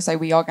just want to say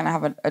we are going to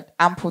have an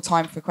ample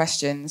time for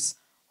questions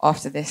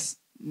after this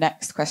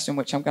next question,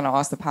 which I'm going to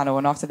ask the panel.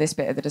 And after this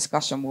bit of the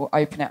discussion, we'll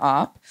open it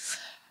up.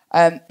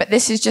 But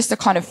this is just a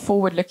kind of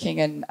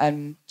forward-looking and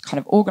kind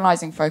of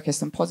organising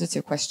focused and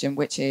positive question,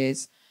 which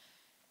is,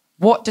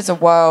 what does a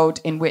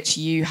world in which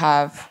you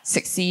have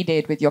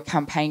succeeded with your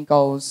campaign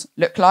goals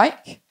look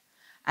like?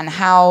 And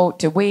how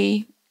do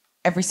we,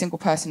 every single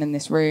person in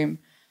this room,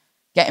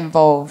 get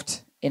involved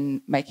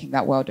in making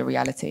that world a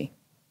reality?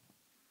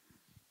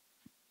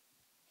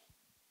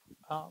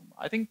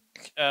 I think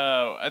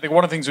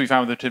one of the things we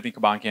found with the Tiffany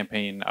Comyn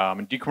campaign,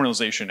 and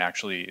decriminalization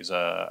actually is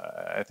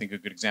I think a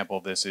good example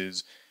of this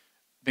is,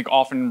 I think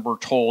often we're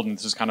told, and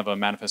this is kind of a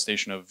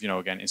manifestation of,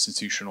 again,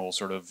 institutional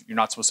sort of, you're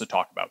not supposed to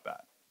talk about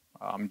that.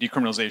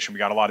 Decriminalization, we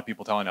got a lot of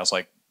people telling us,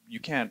 like, you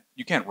can't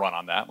run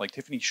on that. Like,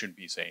 Tiffany shouldn't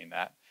be saying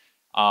that.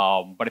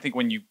 But I think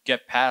when you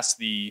get past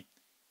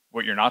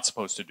what you're not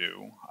supposed to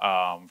do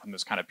from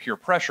this kind of peer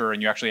pressure,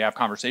 and you actually have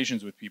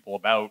conversations with people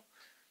about,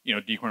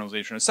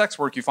 decriminalization of sex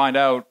work, you find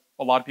out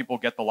a lot of people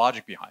get the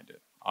logic behind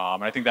it.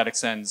 And I think that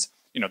extends,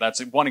 that's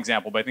one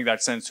example, but I think that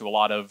extends to a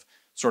lot of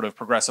sort of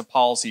progressive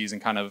policies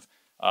and kind of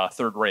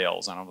third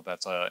rails. I don't know if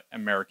that's an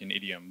American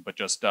idiom, but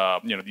just,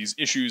 these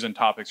issues and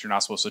topics you're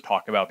not supposed to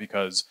talk about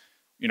because,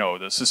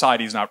 the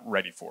society is not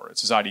ready for it.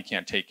 Society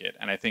can't take it.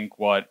 And I think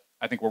what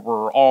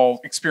we're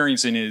all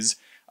experiencing is,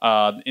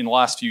 in the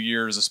last few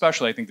years,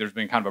 especially, I think there's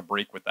been kind of a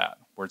break with that,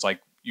 where it's like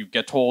you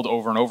get told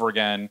over and over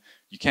again,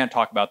 you can't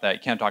talk about that,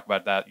 you can't talk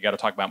about that, you got to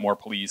talk about more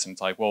police. And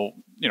it's like, well,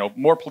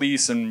 more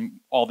police and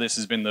all this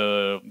has been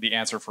the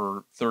answer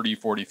for 30,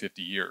 40,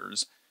 50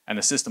 years, and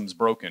the system's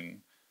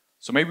broken.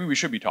 So maybe we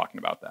should be talking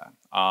about that.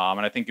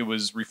 And I think it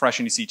was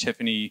refreshing to see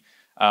Tiffany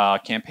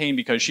campaign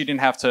because she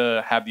didn't have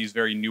to have these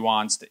very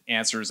nuanced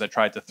answers that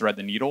tried to thread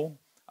the needle.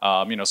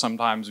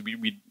 Sometimes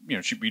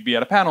we'd be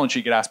at a panel and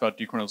she'd get asked about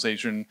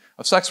decriminalization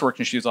of sex work,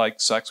 and she's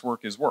like, sex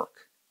work is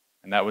work.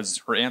 And that was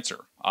her answer.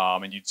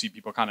 And you'd see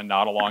people kind of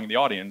nod along in the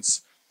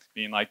audience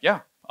being like, yeah.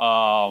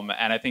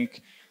 And I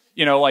think,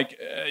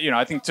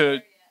 I think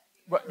it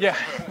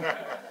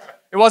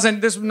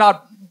wasn't, this was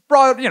not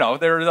broad,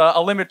 there's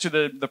a limit to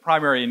the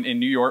primary in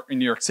New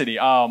York City.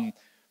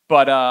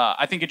 But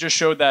I think it just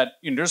showed that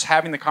just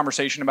having the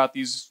conversation about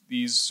these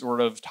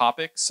sort of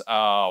topics, in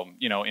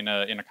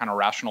a kind of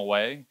rational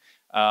way,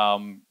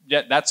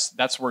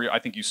 that's where I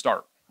think you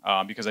start,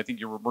 because I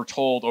think we're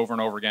told over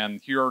and over again,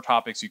 here are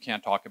topics you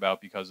can't talk about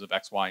because of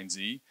X, Y, and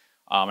Z,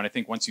 and I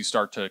think once you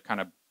start to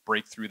kind of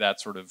break through that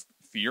sort of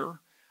fear,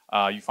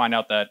 you find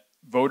out that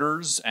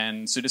voters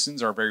and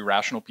citizens are very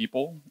rational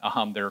people.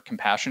 They're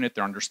compassionate,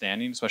 they're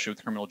understanding, especially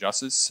with criminal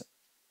justice,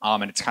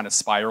 and it's kind of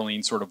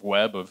spiraling sort of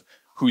web of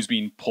who's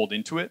being pulled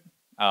into it.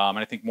 And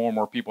I think more and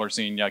more people are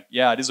seeing, like,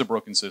 yeah, it is a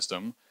broken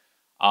system.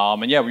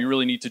 And yeah, we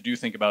really need to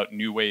think about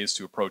new ways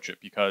to approach it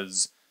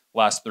because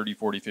last 30,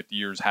 40, 50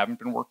 years haven't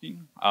been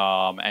working.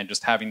 And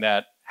just having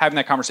that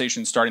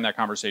conversation, starting that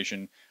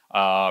conversation,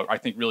 I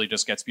think really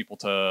just gets people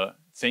to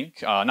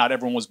think. Not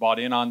everyone was bought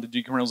in on the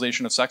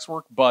decriminalization of sex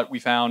work, but we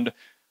found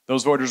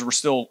those voters were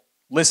still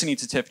listening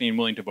to Tiffany and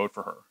willing to vote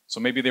for her.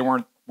 So maybe they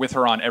weren't with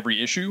her on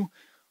every issue,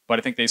 but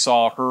I think they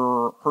saw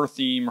her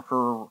theme,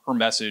 her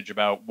message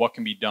about what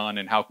can be done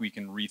and how we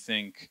can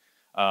rethink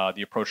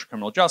the approach to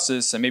criminal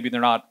justice. And maybe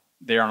they're not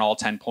there on all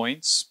 10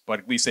 points, but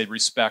at least they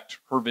respect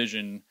her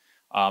vision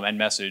and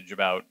message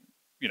about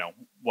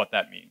what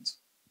that means.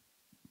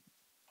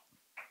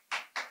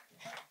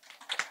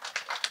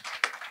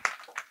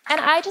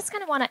 And I just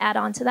kind of want to add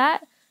on to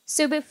that.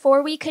 So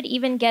before we could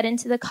even get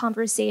into the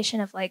conversation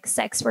of like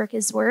sex work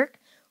is work,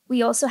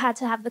 we also had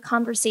to have the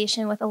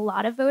conversation with a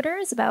lot of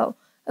voters about,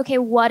 okay,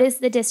 what is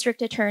the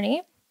district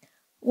attorney?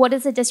 What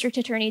does the district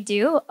attorney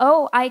do?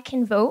 Oh, I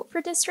can vote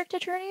for district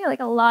attorney? Like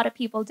a lot of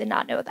people did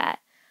not know that.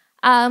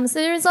 So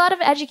there's a lot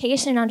of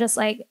education on just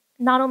like,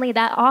 not only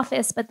that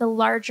office, but the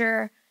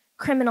larger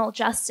criminal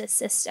justice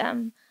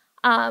system.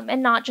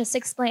 And not just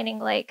explaining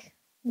like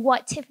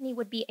what Tiffany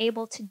would be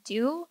able to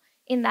do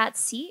in that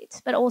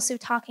seat, but also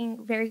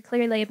talking very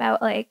clearly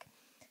about like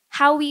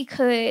how we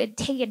could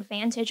take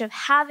advantage of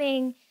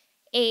having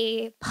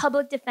a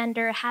public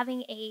defender,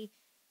 having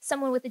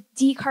someone with a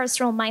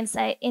decarceral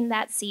mindset in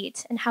that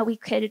seat, and how we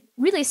could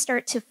really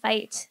start to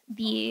fight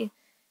the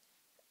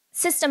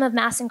system of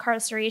mass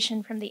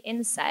incarceration from the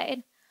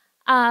inside.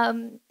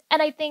 And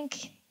I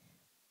think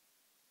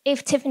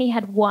if Tiffany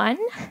had won,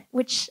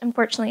 which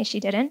unfortunately she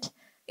didn't,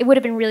 it would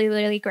have been really,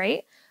 really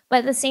great. But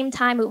at the same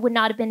time, it would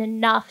not have been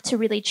enough to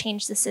really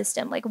change the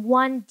system. Like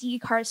one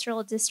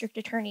decarceral district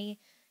attorney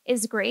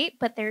is great,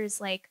 but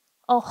there's like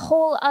a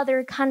whole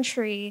other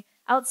country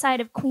outside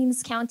of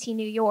Queens County,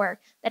 New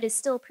York, that is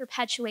still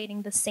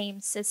perpetuating the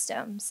same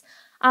systems.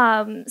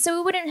 So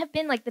it wouldn't have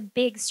been like the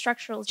big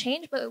structural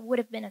change, but it would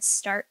have been a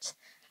start.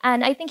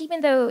 And I think even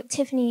though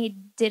Tiffany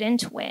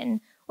didn't win,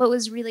 what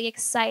was really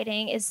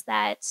exciting is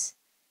that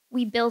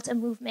we built a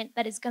movement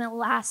that is going to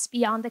last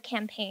beyond the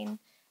campaign.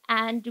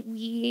 And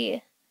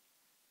we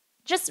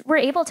just were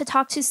able to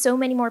talk to so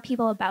many more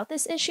people about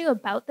this issue,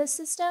 about this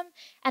system,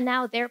 and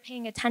now they're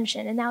paying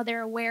attention, and now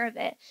they're aware of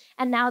it,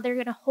 and now they're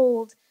going to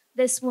hold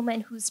this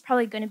woman who's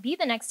probably going to be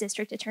the next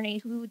district attorney,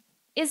 who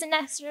isn't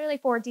necessarily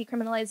for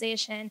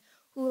decriminalization,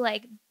 who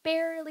like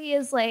barely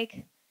is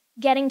like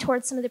getting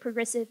towards some of the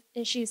progressive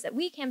issues that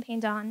we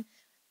campaigned on.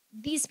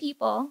 These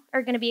people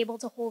are going to be able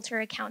to hold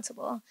her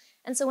accountable.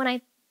 And so when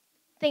I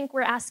think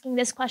we're asking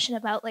this question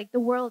about like the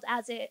world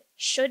as it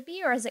should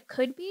be or as it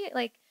could be,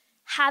 like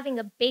having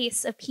a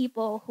base of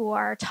people who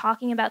are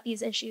talking about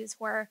these issues,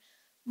 who are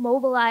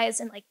mobilized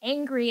and like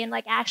angry and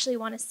like actually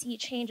want to see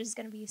change is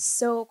going to be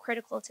so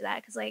critical to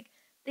that. Because like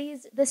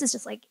this is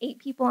just like 8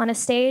 people on a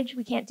stage.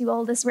 We can't do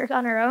all this work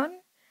on our own.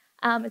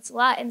 It's a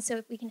lot. And so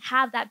if we can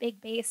have that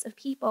big base of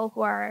people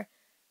who are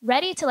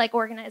ready to like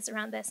organize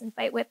around this and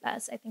fight with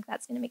us, I think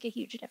that's going to make a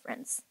huge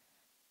difference.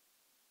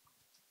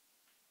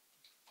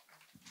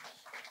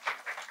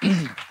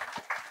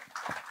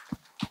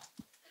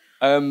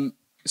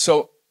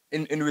 So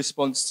in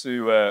response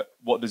to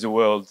what does a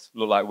world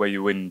look like where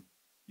you win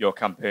your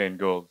campaign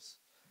goals,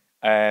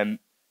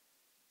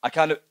 I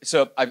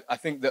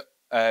think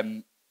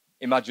that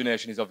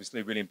imagination is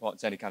obviously really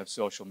important to any kind of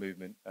social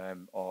movement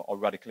or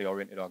radically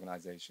oriented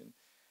organisation.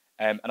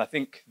 And I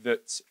think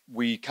that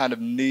we kind of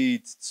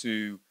need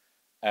to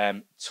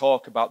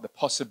talk about the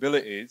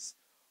possibilities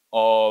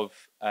of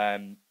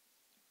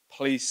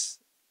police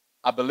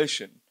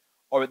abolition,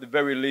 or at the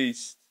very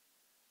least,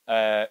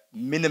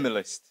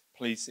 minimalist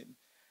policing.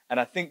 And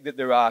I think that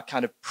there are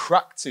kind of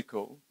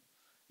practical,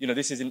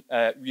 this isn't,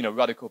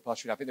 radical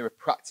posturing. I think there are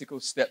practical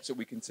steps that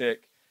we can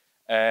take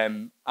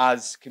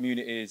as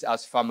communities,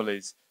 as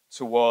families,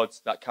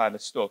 towards that kind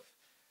of stuff.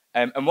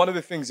 And one of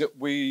the things that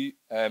we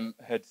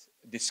had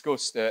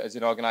discussed as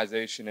an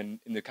organisation and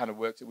in the kind of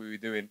work that we were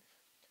doing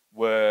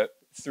were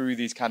through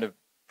these kind of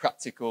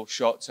practical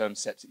short-term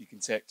steps that you can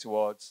take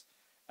towards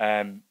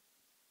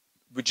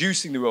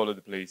reducing the role of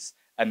the police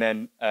and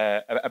then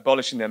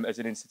abolishing them as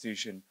an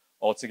institution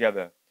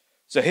altogether.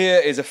 So here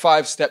is a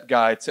 5-step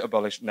guide to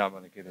abolish. No, I'm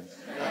only kidding.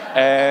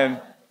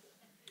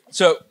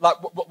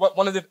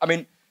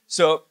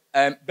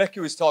 Becky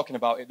was talking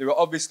about it. There are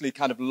obviously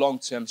kind of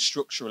long-term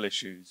structural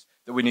issues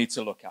that we need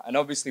to look at. And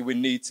obviously we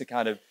need to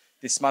kind of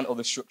dismantle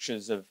the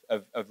structures of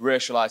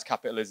racialized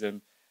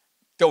capitalism.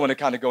 Don't want to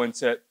kind of go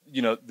into,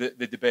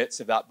 the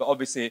debates of that. But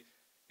obviously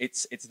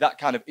it's that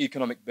kind of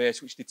economic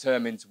base which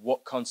determines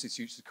what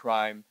constitutes a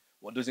crime,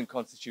 what doesn't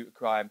constitute a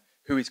crime,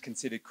 who is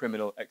considered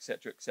criminal,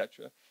 etc.,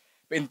 etc.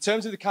 But in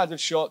terms of the kinds of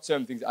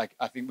short-term things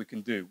I think we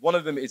can do, one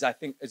of them is, I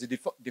think, as a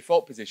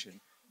default position,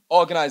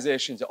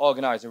 organisations that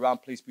organise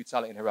around police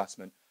brutality and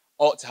harassment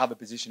ought to have a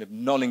position of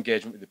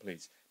non-engagement with the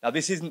police. Now,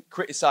 this isn't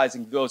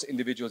criticising those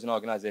individuals and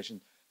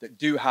organisations that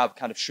do have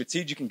kind of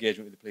strategic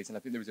engagement with the police, and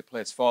I think there is a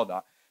place for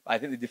that. But I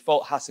think the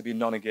default has to be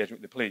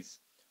non-engagement with the police.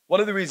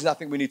 One of the reasons I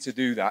think we need to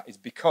do that is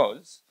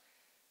because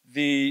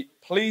the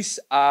police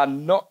are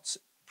not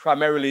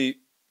primarily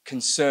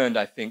concerned,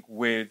 I think,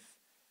 with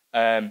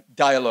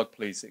dialogue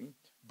policing,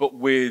 but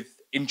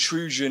with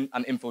intrusion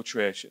and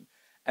infiltration.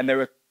 And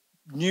there are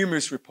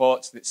numerous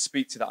reports that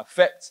speak to that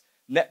effect.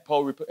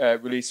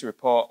 NetPol released a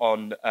report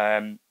on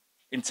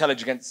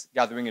intelligence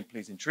gathering and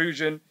police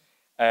intrusion,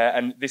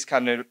 and this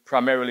kind of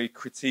primarily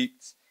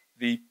critiqued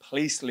the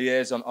police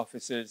liaison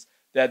officers.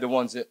 They're the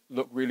ones that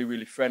look really,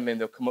 really friendly,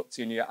 and they'll come up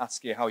to you and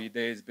ask you how your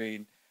day has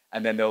been,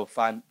 and then they'll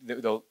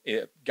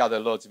gather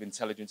loads of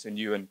intelligence on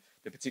you and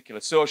the particular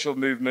social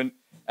movement.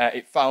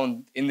 It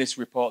found in this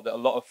report that a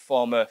lot of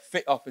former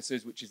FIT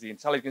officers, which is the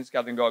intelligence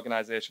gathering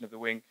organisation of the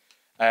wing,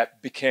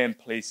 became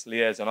police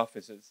liaison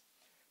officers.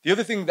 The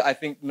other thing that I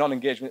think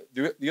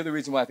the other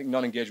reason why I think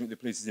non-engagement with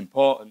the police is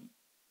important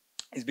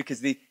is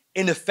because the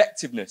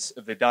ineffectiveness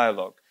of the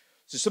dialogue.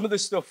 So some of the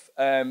stuff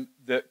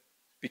that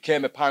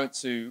became apparent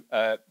to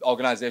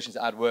organisations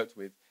that I'd worked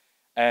with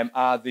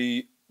are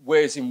the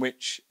ways in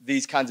which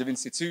these kinds of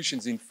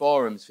institutions in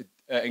forums for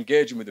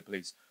engaging with the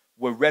police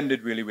were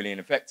rendered really, really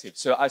ineffective.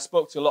 So I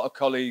spoke to a lot of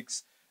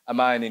colleagues of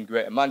mine in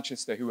Greater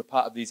Manchester who were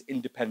part of these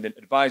independent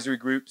advisory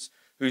groups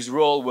whose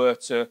role were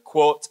to,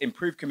 quote,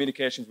 improve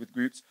communications with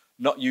groups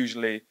not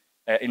usually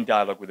in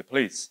dialogue with the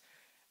police.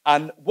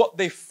 And what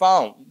they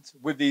found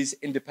with these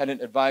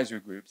independent advisory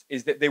groups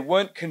is that they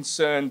weren't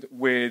concerned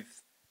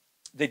with,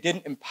 they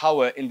didn't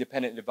empower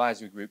independent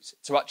advisory groups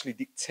to actually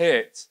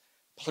dictate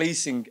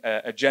policing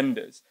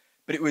agendas,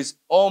 but it was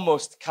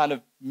almost kind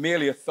of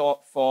merely a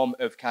thought form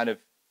of kind of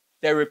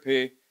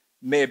therapy,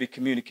 maybe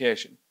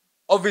communication.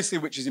 Obviously,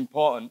 which is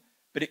important,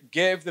 but it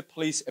gave the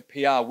police a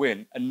PR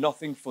win and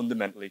nothing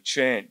fundamentally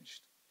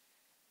changed.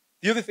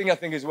 The other thing I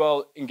think as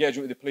well,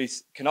 engagement with the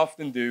police can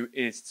often do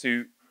is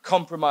to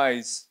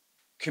compromise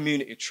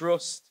community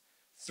trust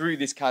through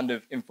this kind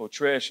of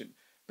infiltration.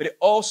 But it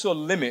also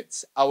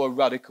limits our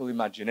radical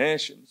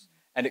imaginations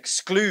and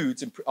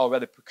excludes, or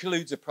rather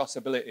precludes, the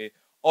possibility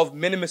of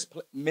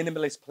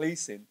minimalist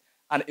policing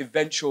and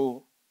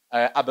eventual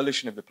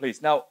abolition of the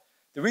police. Now,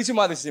 the reason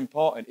why this is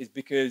important is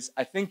because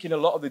I think in a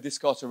lot of the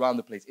discourse around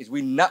the police is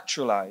we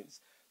naturalize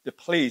the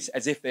police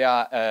as if they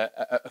are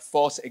a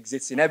force that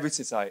exists in every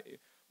society,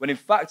 when in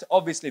fact,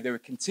 obviously, they're a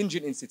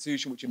contingent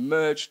institution which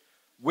emerged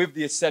with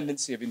the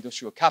ascendancy of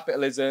industrial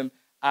capitalism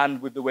and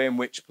with the way in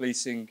which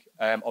policing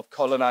of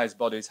colonized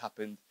bodies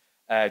happened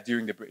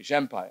during the British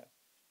Empire.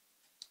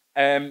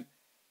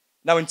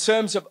 Now, in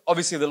terms of,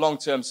 obviously, the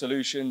long-term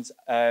solutions,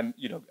 a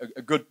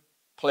good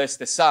place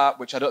to start,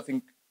 which I don't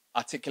think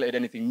articulated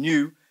anything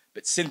new,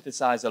 but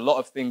synthesized a lot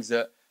of things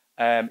that,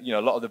 a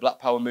lot of the Black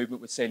Power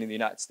movement was saying in the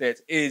United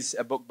States, is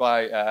a book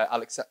by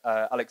Alex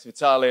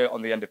Vitale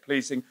on the end of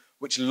policing,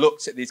 which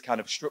looks at these kind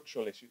of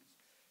structural issues.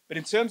 But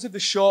in terms of the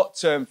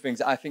short-term things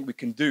that I think we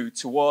can do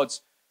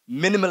towards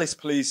minimalist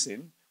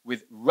policing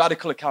with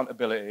radical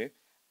accountability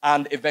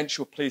and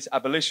eventual police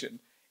abolition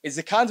is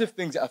the kinds of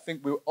things that I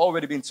think we've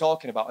already been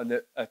talking about and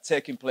that are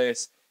taking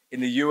place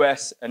in the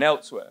US and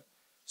elsewhere.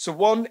 So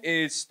one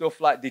is stuff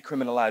like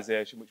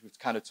decriminalization, which we've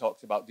kind of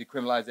talked about,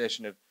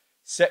 decriminalization of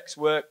sex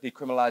work,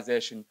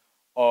 decriminalization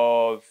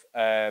of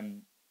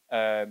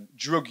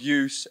drug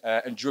use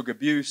and drug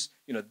abuse.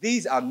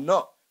 These are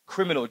not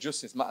criminal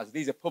justice matters.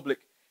 These are public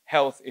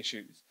health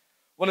issues.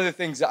 one of the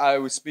things that I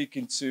was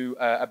speaking to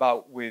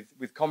about with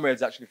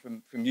comrades actually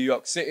from New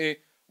York City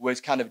was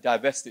kind of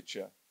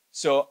divestiture.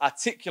 So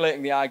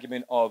articulating the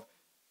argument of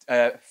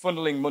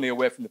funneling money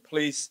away from the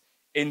police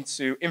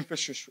into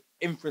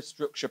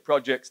infrastructure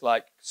projects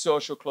like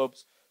social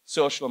clubs,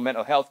 social and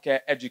mental health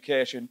care,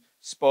 education,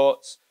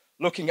 sports,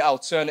 looking at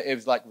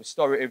alternatives like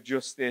restorative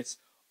justice,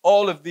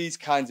 all of these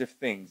kinds of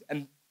things.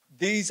 And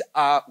these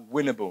are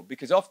winnable,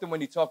 because often when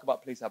you talk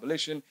about police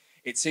abolition,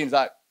 it seems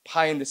like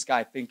pie in the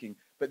sky thinking,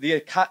 but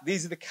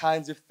these are the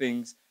kinds of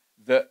things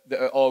that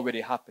are already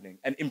happening.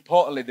 And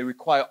importantly, they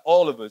require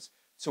all of us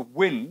to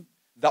win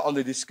that on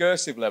the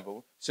discursive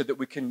level so that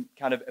we can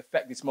kind of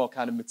affect this more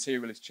kind of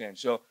materialist change.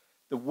 So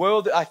the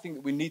world that I think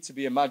that we need to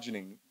be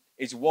imagining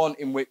is one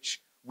in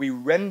which we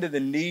render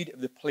the need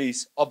of the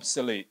police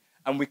obsolete.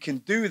 And we can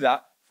do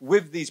that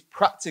with these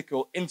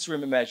practical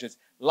interim measures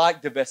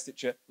like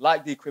divestiture,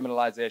 like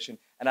decriminalisation,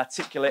 and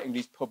articulating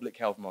these public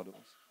health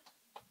models.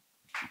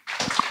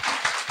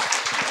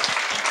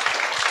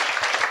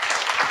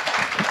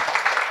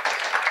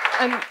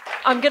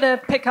 I'm going to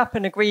pick up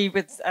and agree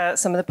with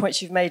some of the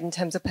points you've made in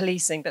terms of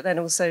policing, but then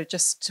also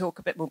just talk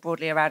a bit more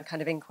broadly around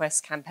kind of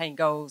inquest campaign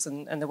goals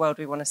and the world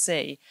we want to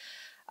see.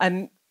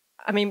 I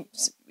mean,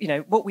 you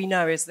know, what we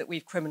know is that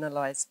we've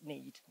criminalised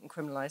need and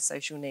criminalised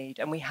social need,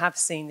 and we have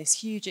seen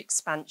this huge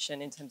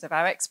expansion in terms of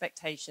our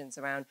expectations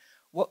around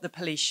what the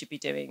police should be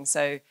doing.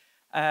 So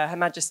Her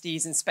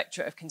Majesty's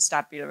Inspectorate of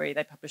Constabulary,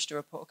 they published a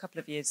report a couple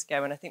of years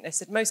ago, and I think they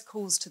said most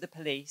calls to the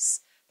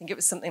police, I think it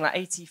was something like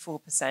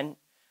 84%,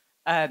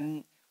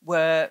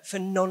 were for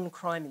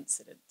non-crime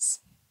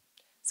incidents.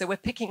 So we're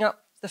picking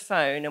up the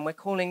phone and we're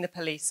calling the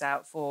police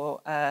out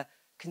for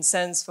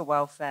concerns for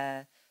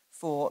welfare,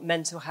 for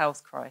mental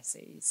health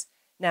crises.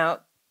 Now,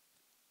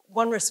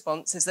 one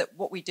response is that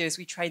what we do is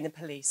we train the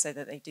police so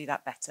that they do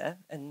that better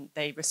and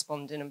they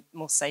respond in a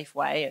more safe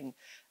way,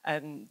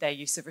 and their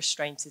use of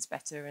restraint is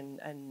better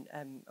and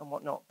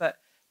whatnot. But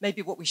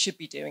maybe what we should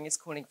be doing is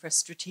calling for a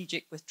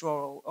strategic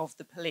withdrawal of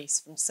the police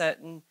from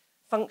certain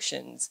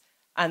functions.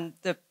 And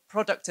the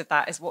product of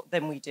that is what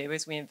then we do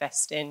is we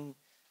invest in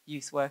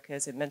youth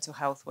workers and mental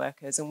health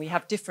workers, and we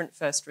have different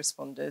first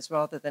responders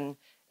rather than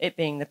it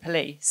being the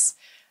police.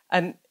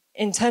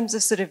 In terms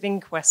of sort of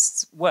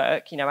inquest's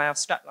work, you know, our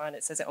strapline,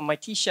 it says it on my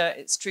T-shirt,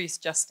 it's truth,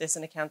 justice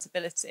and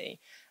accountability.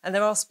 And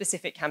there are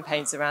specific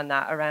campaigns around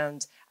that,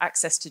 around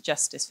access to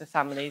justice for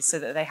families so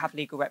that they have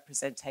legal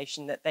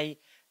representation, that they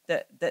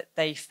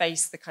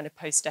face the kind of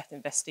post-death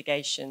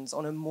investigations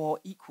on a more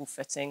equal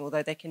footing,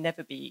 although they can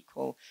never be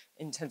equal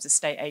in terms of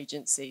state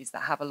agencies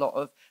that have a lot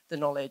of the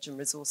knowledge and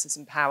resources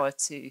and power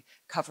to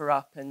cover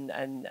up and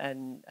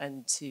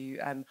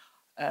to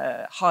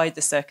hide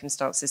the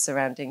circumstances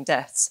surrounding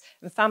deaths.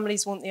 And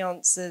families want the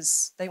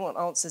answers. They want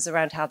answers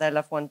around how their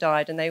loved one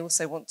died, and they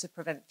also want to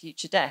prevent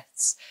future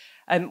deaths.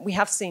 We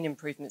have seen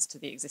improvements to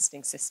the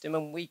existing system,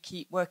 and we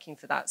keep working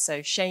for that.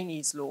 So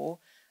Cheney's law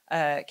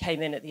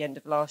came in at the end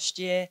of last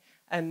year.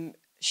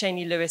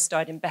 Cheney Lewis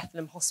died in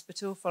Bethlehem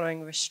Hospital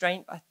following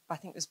restraint, I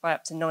think it was by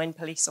up to 9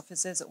 police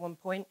officers at one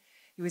point.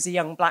 He was a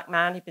young black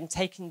man. He'd been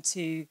taken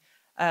to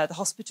the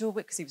hospital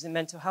because he was in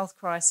mental health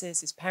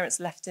crisis. His parents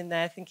left him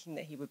there thinking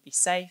that he would be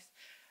safe.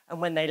 And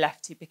when they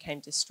left, he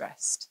became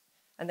distressed.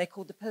 And they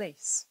called the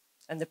police.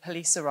 And the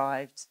police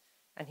arrived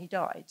and he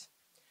died.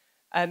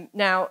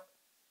 Now,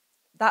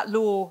 that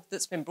law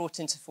that's been brought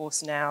into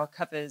force now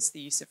covers the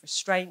use of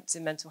restraint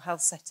in mental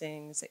health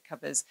settings. It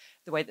covers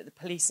the way that the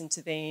police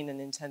intervene and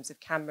in terms of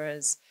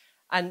cameras.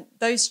 And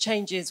those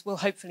changes will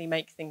hopefully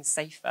make things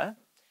safer.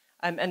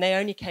 And they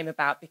only came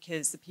about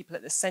because the people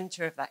at the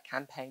centre of that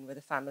campaign were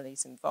the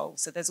families involved.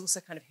 So there's also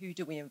kind of who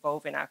do we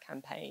involve in our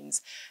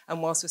campaigns?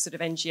 And whilst we're sort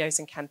of NGOs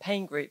and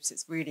campaign groups,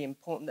 it's really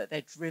important that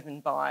they're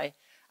driven by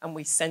and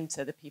we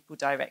centre the people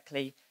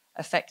directly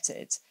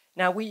affected.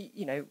 Now, we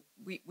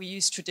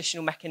use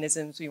traditional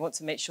mechanisms. We want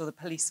to make sure the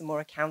police are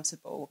more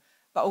accountable.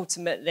 But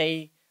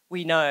ultimately,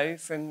 we know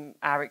from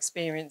our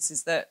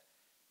experiences that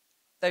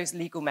those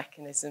legal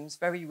mechanisms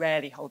very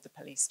rarely hold the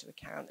police to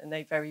account, and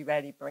they very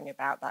rarely bring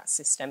about that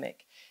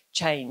systemic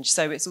change.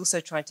 So it's also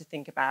trying to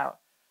think about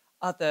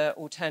other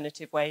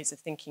alternative ways of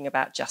thinking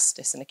about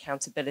justice and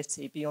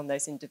accountability beyond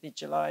those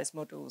individualized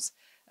models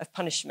of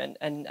punishment.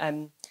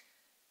 And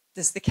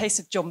there's the case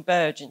of John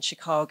Burge in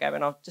Chicago,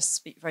 and I'll just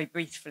speak very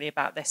briefly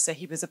about this. So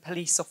he was a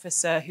police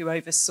officer who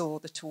oversaw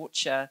the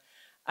torture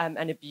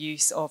and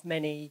abuse of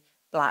many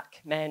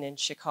black men in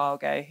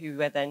Chicago who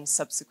were then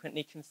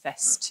subsequently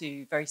confessed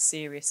to very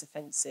serious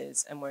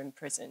offences and were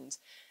imprisoned.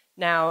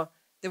 Now,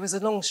 there was a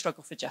long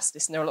struggle for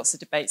justice, and there are lots of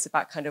debates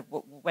about kind of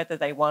whether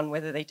they won,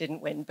 whether they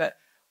didn't win, but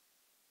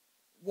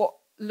what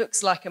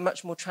looks like a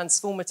much more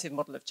transformative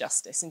model of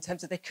justice in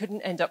terms of they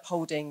couldn't end up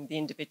holding the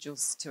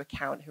individuals to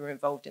account who were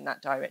involved in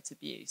that direct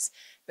abuse,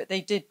 but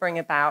they did bring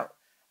about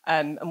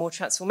a more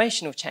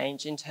transformational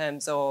change in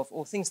terms of,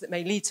 or things that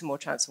may lead to more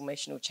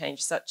transformational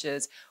change, such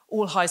as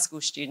all high school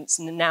students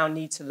now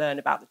need to learn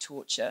about the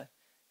torture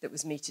that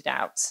was meted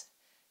out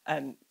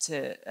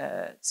to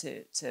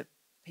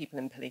people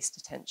in police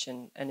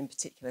detention, and in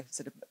particular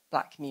sort of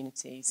black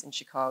communities in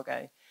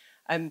Chicago.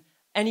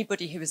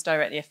 Anybody who was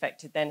directly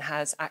affected then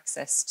has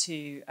access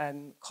to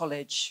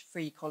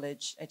free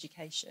college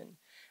education.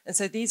 And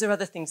so these are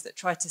other things that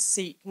try to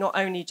seek not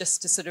only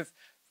just to sort of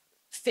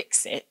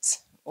fix it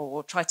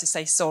or try to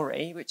say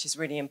sorry, which is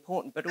really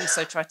important, but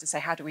also try to say,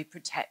 how do we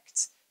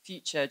protect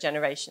future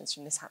generations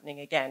from this happening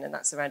again? And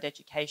that's around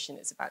education.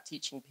 It's about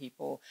teaching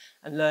people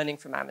and learning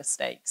from our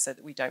mistakes so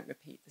that we don't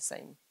repeat the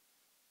same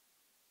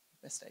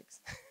mistakes.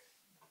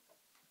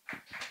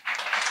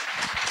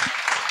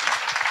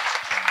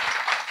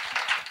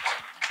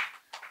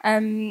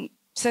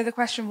 So the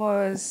question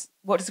was,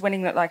 what does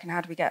winning look like and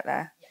how do we get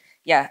there?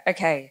 Yeah,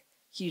 okay,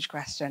 huge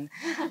question.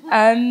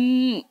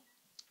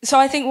 So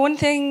I think one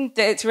thing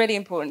that it's really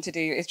important to do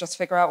is just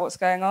figure out what's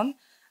going on.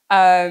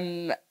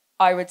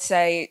 I would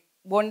say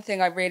one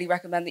thing I really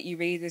recommend that you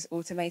read is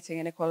Automating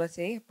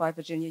Inequality by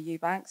Virginia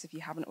Eubanks, if you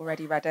haven't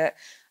already read it.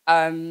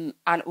 And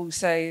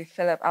also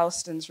Philip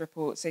Alston's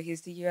report. So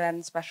he's the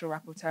UN Special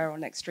Rapporteur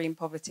on Extreme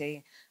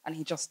Poverty, and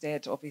he just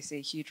did, obviously,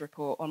 a huge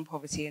report on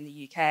poverty in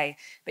the UK.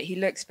 But he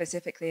looks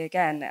specifically,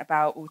 again,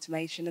 about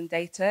automation and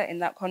data in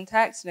that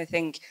context. And I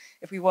think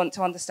if we want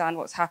to understand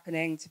what's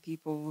happening to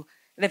people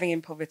living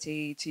in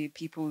poverty, to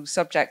people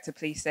subject to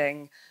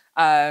policing,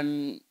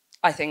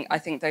 I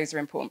think those are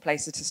important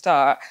places to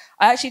start.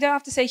 I actually don't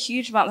have to say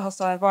huge about the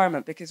hostile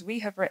environment because we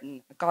have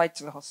written a guide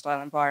to the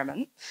hostile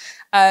environment.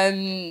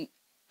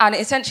 And it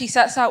essentially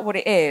sets out what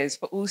it is,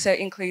 but also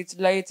includes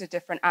loads of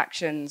different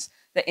actions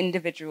that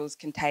individuals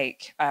can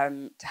take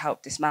to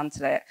help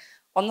dismantle it.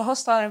 On the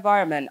hostile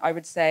environment, I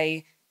would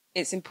say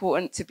it's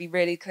important to be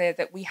really clear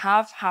that we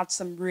have had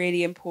some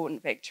really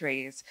important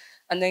victories,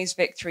 and those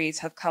victories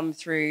have come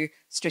through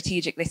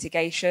strategic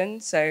litigation.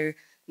 So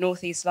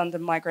North East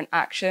London Migrant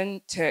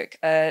Action took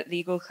a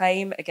legal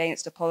claim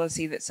against a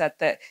policy that said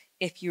that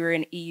if you were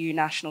an EU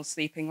national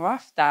sleeping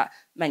rough, that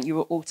meant you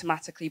were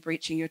automatically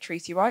breaching your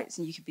treaty rights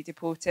and you could be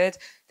deported.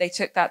 They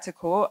took that to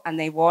court and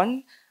they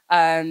won.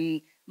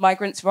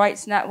 Migrants'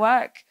 Rights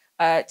Network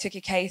took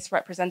a case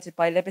represented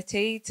by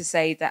Liberty to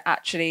say that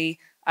actually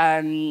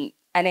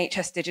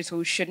NHS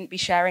Digital shouldn't be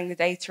sharing the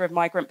data of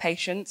migrant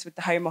patients with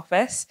the Home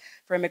Office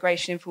for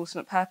immigration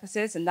enforcement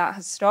purposes, and that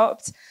has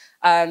stopped.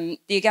 The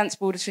Against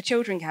Borders for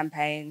Children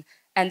campaign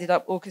ended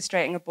up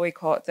orchestrating a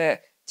boycott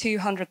that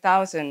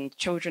 200,000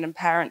 children and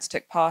parents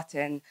took part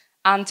in,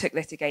 and took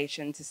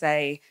litigation to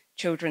say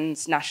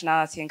children's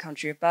nationality and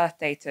country of birth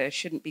data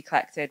shouldn't be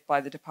collected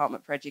by the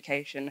Department for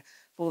Education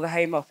for the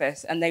Home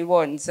Office, and they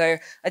won. So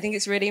I think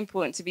it's really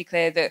important to be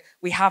clear that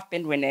we have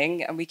been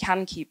winning and we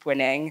can keep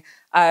winning.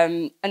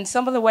 And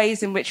some of the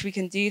ways in which we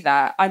can do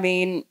that, I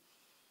mean,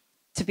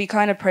 to be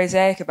kind of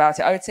prosaic about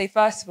it, I would say,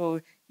 first of all,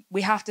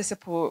 we have to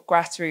support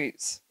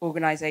grassroots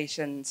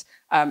organisations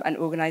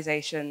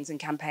and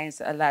campaigns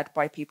that are led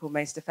by people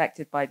most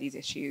affected by these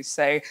issues.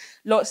 So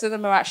lots of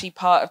them are actually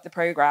part of the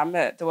programme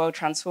at The World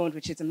Transformed,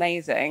 which is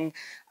amazing.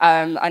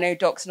 I know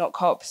Docs Not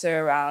Cops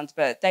are around,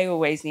 but they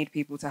always need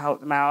people to help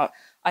them out.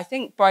 I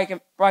think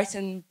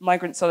Brighton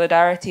Migrant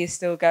Solidarity is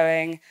still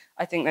going.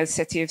 I think there's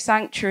City of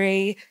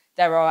Sanctuary.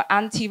 There are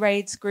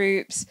anti-raids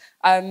groups,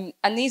 and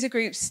these are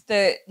groups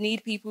that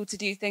need people to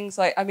do things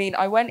like, I mean,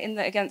 I went in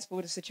the Against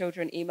Borders for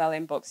Children email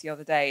inbox the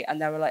other day, and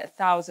there were like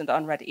 1,000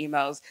 unread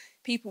emails.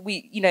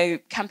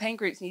 Campaign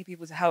groups need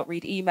people to help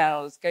read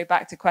emails, go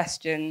back to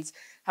questions,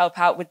 help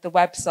out with the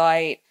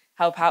website,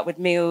 help out with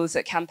meals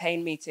at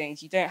campaign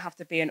meetings. You don't have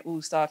to be an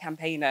all-star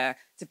campaigner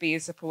to be a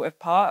supportive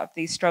part of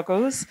these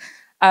struggles.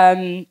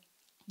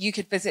 You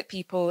could visit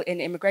people in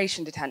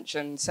immigration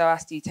detention, so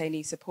ask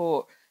Detainee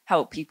Support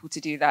help people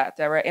to do that.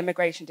 There are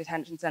immigration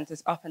detention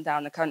centres up and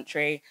down the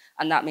country,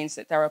 and that means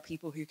that there are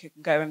people who can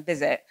go and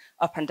visit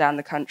up and down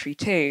the country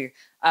too.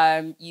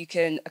 You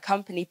can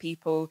accompany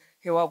people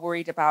who are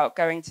worried about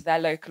going to their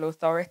local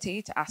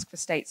authority to ask for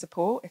state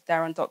support if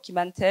they're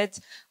undocumented.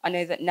 I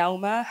know that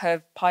NELMA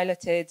have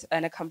piloted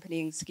an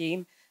accompanying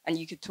scheme, and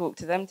you could talk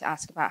to them to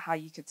ask about how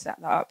you could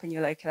set that up in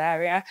your local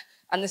area.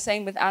 And the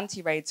same with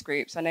anti-raids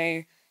groups. I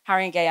know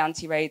Harry and Gay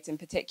Anti-Raids in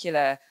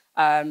particular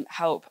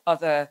help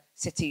other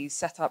cities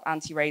set up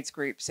anti-raids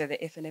groups so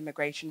that if an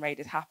immigration raid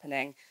is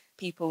happening,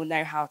 people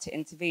know how to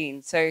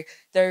intervene. So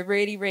there are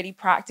really, really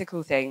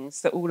practical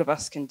things that all of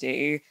us can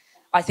do.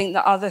 I think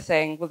the other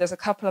thing, well, there's a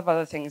couple of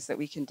other things that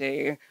we can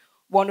do,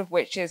 one of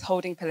which is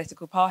holding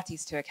political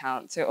parties to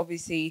account. So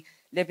obviously,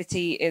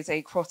 Liberty is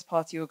a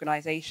cross-party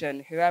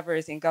organisation. Whoever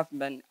is in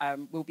government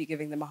will be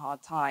giving them a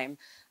hard time.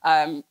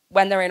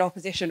 When they're in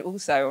opposition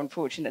also,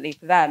 unfortunately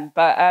for them.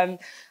 But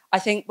I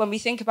think when we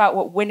think about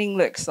what winning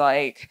looks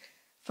like,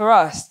 for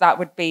us, that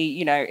would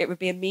be, it would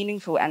be a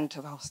meaningful end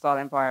to the hostile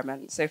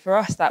environment. So for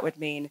us, that would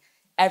mean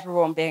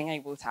everyone being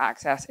able to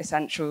access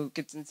essential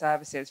goods and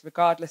services,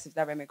 regardless of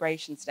their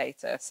immigration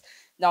status.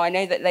 Now, I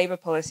know that Labour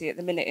policy at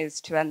the minute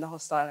is to end the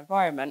hostile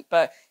environment,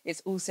 but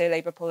it's also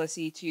Labour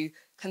policy to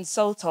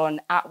consult on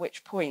at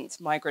which point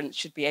migrants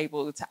should be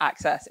able to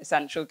access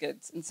essential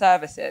goods and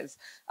services,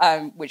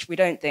 which we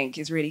don't think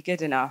is really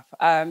good enough.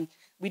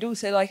 We'd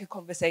also like a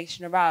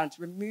conversation around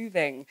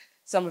removing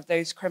some of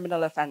those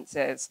criminal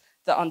offences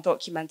that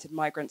undocumented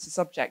migrants are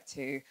subject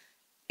to,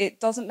 it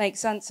doesn't make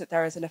sense that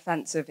there is an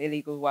offence of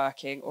illegal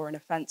working or an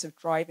offence of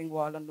driving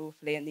while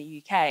unlawfully in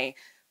the UK.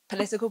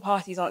 Political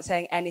parties aren't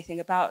saying anything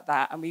about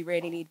that, and we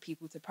really need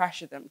people to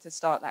pressure them to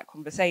start that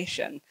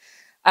conversation.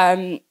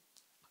 On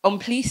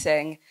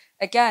policing,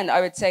 again, I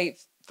would say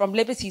from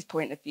Liberty's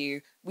point of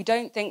view, we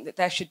don't think that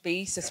there should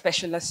be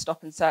suspicionless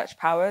stop and search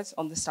powers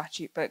on the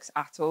statute books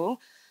at all.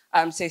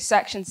 So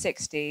Section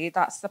 60,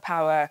 that's the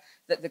power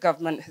that the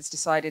government has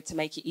decided to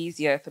make it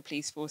easier for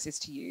police forces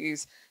to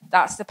use.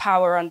 That's the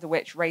power under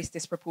which race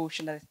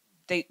disproportionality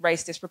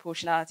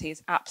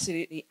is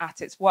absolutely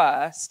at its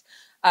worst.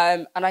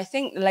 And I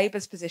think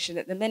Labour's position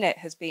at the minute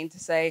has been to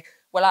say,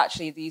 well,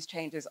 actually, these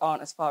changes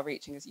aren't as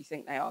far-reaching as you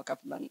think they are,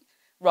 government,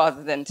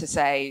 rather than to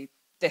say,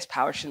 this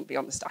power shouldn't be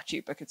on the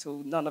statute book at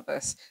all. None of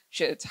us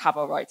should have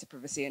our right to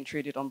privacy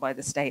intruded on by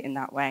the state in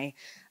that way.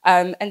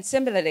 And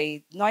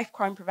similarly, knife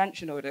crime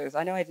prevention orders.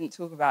 I know I didn't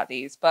talk about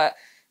these, but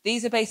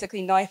these are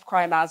basically knife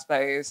crime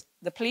ASBOs.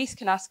 The police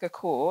can ask a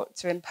court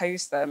to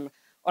impose them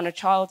on a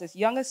child as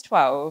young as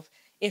 12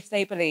 if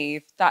they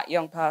believe that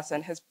young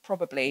person has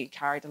probably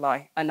carried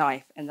a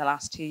knife in the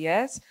last 2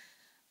 years.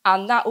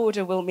 And that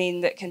order will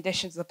mean that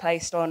conditions are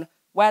placed on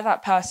where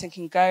that person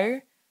can go,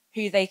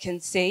 who they can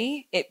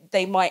see.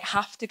 They might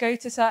have to go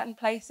to certain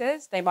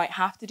places. They might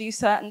have to do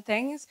certain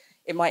things.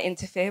 It might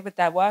interfere with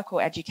their work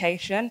or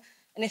education.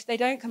 And if they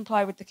don't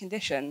comply with the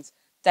conditions,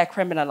 they're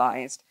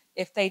criminalised.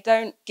 If they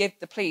don't give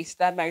the police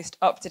their most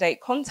up-to-date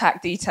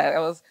contact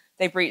details,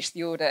 they breach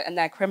the order and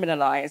they're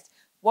criminalised.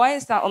 Why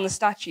is that on the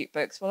statute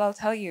books? Well, I'll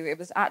tell you, it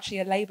was actually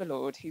a Labour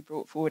Lord who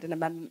brought forward an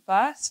amendment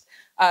first,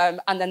 and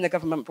then the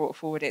government brought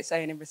forward its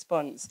own in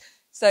response.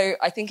 So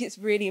I think it's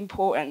really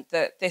important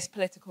that this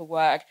political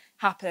work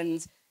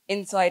happens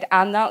inside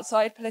and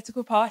outside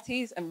political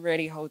parties and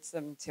really holds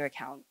them to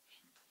account.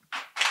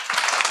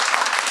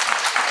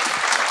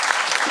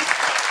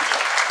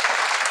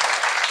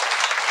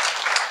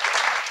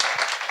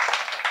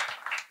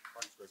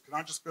 Thanks, Grace. Can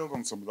I just build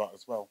on some of that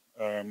as well?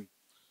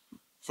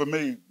 For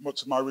me,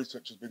 much of my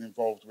research has been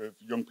involved with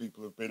young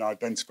people who have been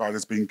identified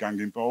as being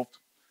gang involved.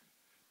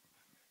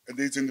 And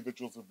these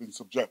individuals have been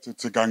subjected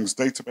to gangs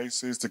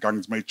databases, to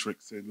gangs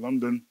matrix in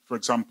London, for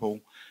example.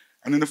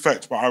 And in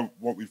effect,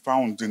 what we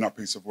found in that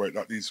piece of work,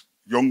 that these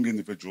young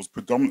individuals,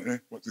 predominantly,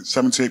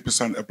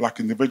 78% are black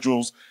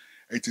individuals,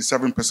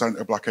 87%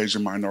 are black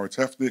Asian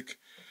minority ethnic.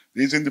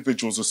 These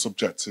individuals are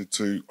subjected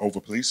to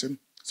over-policing.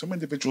 Some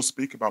individuals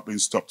speak about being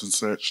stopped and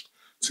searched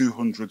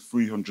 200,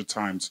 300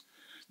 times.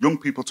 Young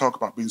people talk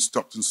about being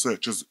stopped and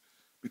searched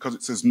because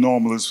it's as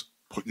normal as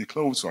putting your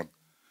clothes on.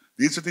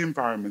 These are the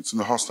environments and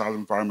the hostile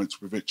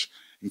environments with which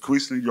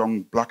increasingly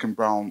young black and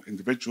brown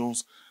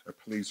individuals are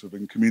policed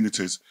within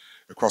communities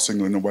across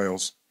England and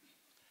Wales.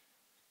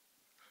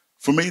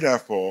 For me,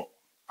 therefore,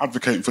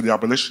 advocating for the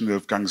abolition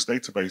of gangs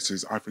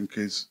databases, I think,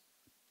 is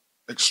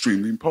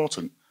extremely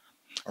important.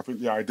 I think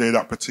the idea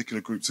that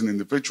particular groups and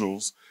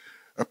individuals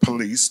are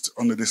policed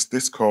under this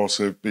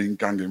discourse of being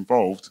gang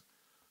involved,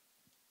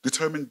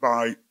 determined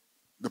by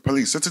the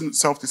police. This isn't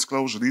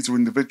self-disclosure. These are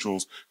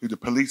individuals who the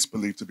police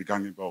believe to be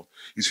gang involved.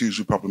 Is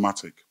hugely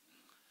problematic.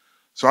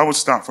 So I would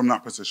start from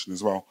that position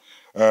as well.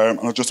 And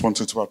I just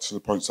wanted to add to the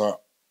points that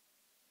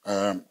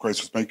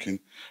Grace was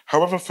making.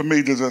 However, for me,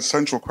 there's a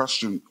central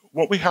question.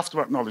 What we have to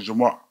acknowledge, and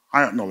what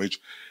I acknowledge,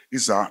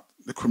 is that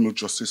the criminal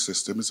justice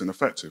system is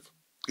ineffective.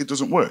 It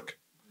doesn't work.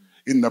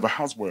 It never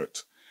has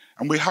worked.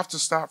 And we have to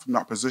start from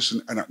that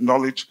position and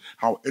acknowledge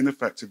how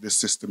ineffective this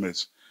system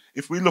is.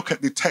 If we look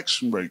at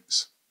detection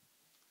rates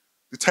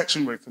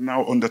are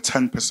now under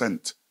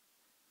 10%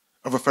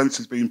 of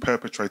offences being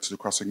perpetrated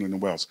across England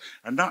and Wales.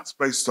 And that's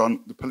based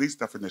on the police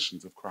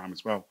definitions of crime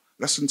as well.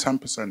 Less than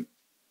 10%.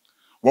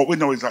 What we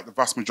know is that the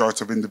vast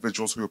majority of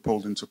individuals who are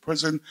pulled into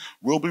prison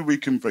will be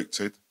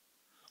reconvicted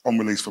on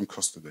release from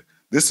custody.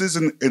 This is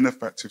an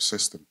ineffective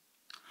system.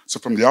 So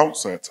from the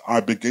outset,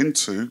 I begin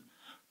to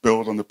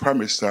build on the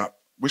premise that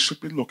we should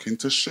be looking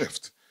to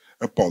shift,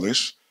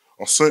 abolish,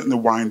 or certainly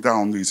wind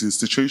down these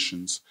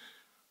institutions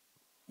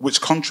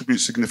which contribute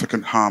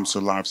significant harm to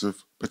the lives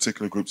of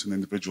particular groups and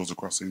individuals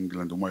across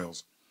England and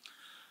Wales.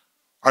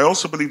 I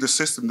also believe the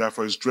system,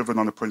 therefore, is driven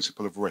on a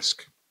principle of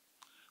risk.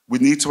 We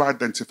need to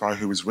identify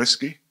who is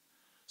risky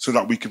so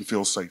that we can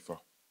feel safer.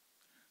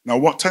 Now,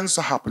 what tends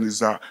to happen is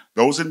that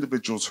those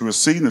individuals who are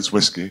seen as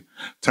risky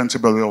tend to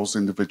be those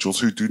individuals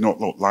who do not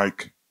look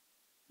like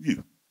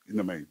you in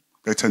the main.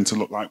 They tend to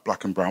look like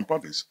black and brown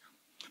bodies.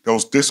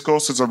 Those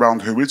discourses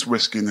around who is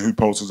risky and who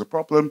poses a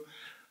problem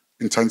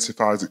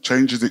intensifies, it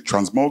changes, it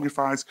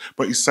transmogrifies,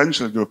 but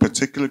essentially there are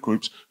particular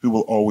groups who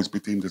will always be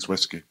deemed as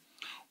risky.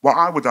 What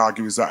I would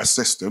argue is that a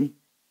system,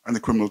 and the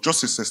criminal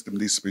justice system,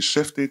 needs to be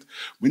shifted.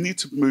 We need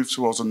to move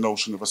towards a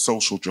notion of a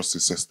social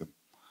justice system.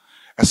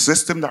 A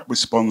system that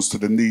responds to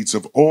the needs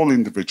of all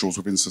individuals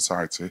within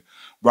society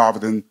rather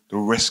than the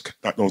risk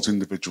that those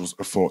individuals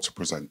are thought to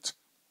present.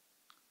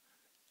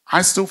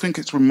 I still think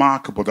it's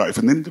remarkable that if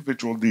an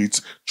individual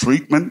needs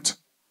treatment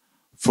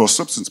for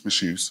substance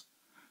misuse,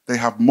 they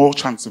have more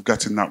chance of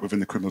getting that within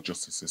the criminal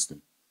justice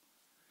system.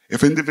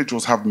 If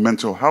individuals have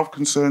mental health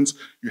concerns,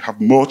 you have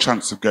more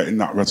chance of getting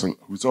that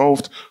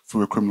resolved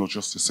through a criminal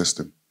justice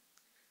system.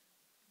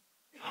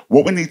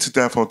 What we need to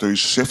therefore do is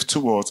shift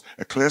towards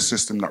a clear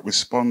system that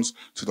responds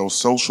to those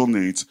social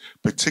needs,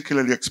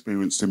 particularly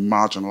experienced in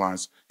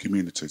marginalised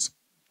communities.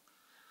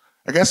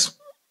 I guess,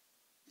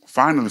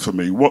 finally for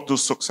me, what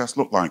does success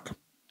look like?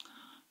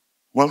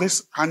 Well,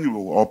 this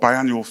annual or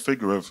biannual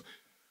figure of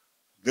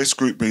this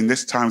group being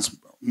this times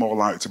more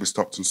likely to be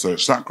stopped and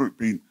searched, that group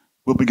being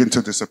will begin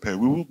to disappear.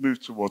 We will move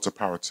towards a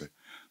parity.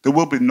 There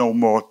will be no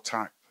more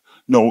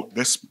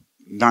this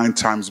 9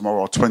 times more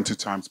or 20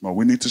 times more.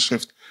 We need to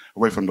shift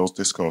away from those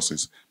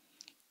discourses.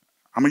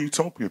 I'm a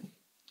utopian.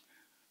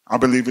 I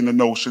believe in the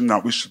notion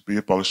that we should be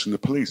abolishing the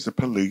police. The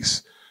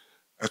police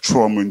are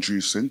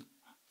trauma-inducing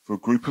for a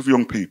group of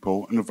young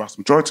people, and the vast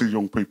majority of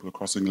young people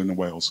across England and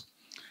Wales.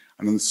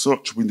 And as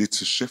such, we need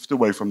to shift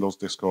away from those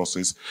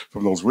discourses,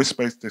 from those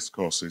risk-based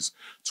discourses,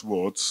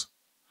 towards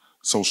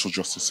social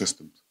justice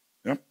systems.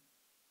 Yeah?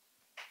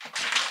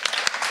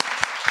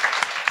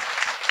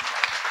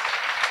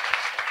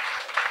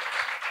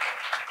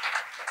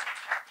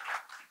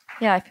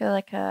 Yeah, I feel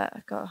like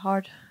I've got a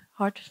hard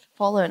to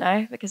follow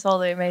now because all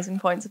the amazing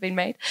points have been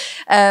made.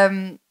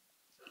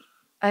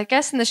 I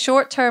guess in the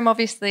short term,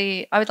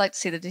 obviously, I would like to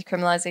see the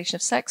decriminalisation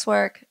of sex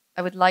work.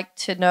 I would like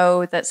to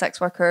know that sex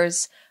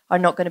workers are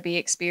not going to be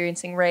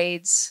experiencing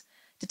raids,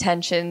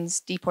 detentions,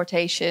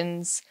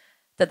 deportations,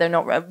 that they're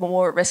not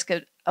more at risk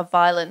of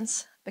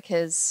violence,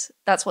 because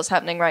that's what's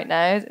happening right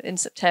now. In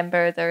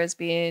September, there has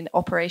been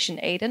Operation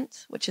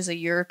Aident, which is a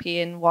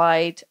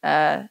European-wide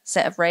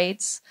set of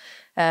raids,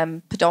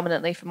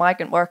 predominantly for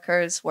migrant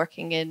workers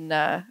working in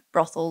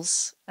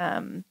brothels.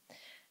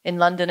 In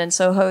London and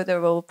Soho,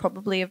 there will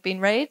probably have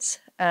been raids,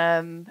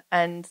 and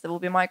there will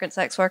be migrant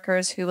sex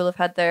workers who will have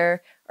had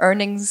their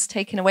earnings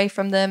taken away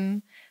from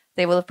them.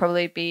 They will have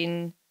probably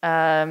been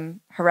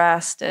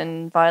harassed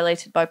and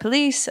violated by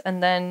police,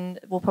 and then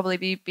will probably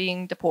be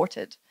being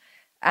deported.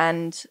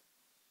 And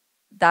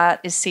that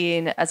is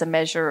seen as a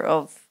measure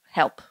of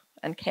help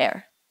and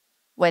care,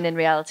 when in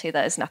reality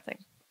that is nothing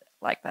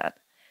like that.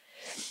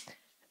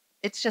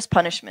 It's just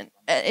punishment.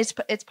 It's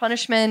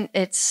punishment.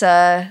 It's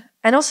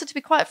and also, to be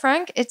quite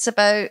frank, it's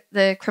about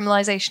the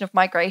criminalization of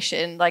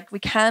migration. Like, we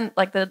can't,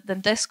 like, the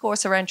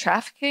discourse around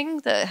trafficking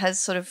that has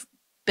sort of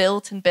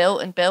built and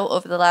built and built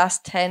over the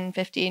last 10,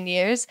 15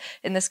 years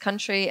in this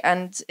country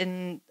and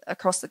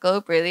across the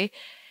globe, really.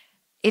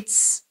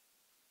 It's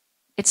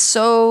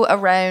so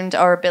around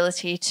our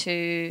ability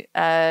to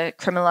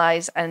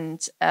criminalize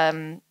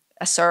and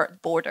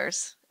assert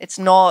borders. It's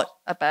not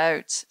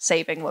about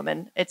saving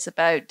women. It's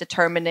about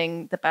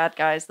determining the bad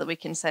guys that we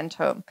can send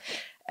home.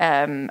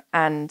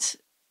 And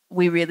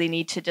we really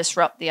need to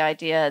disrupt the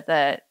idea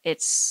that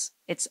it's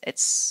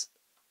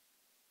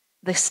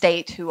the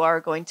state who are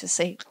going to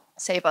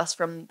save us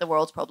from the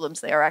world's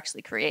problems. They are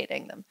actually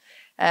creating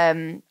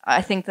them.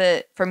 I think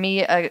that for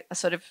me, a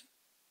sort of,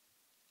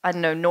 I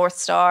don't know, North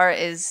Star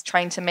is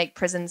trying to make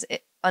prisons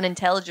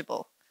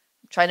unintelligible,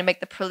 trying to make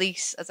the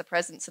police as a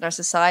presence in our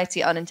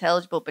society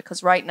unintelligible,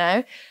 because right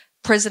now,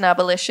 prison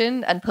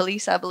abolition and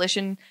police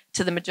abolition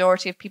to the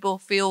majority of people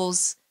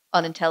feels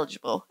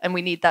unintelligible, and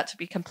we need that to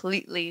be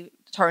completely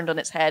turned on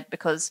its head,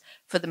 because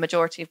for the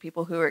majority of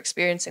people who are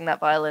experiencing that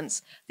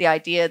violence, the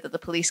idea that the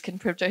police can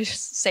produce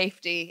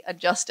safety and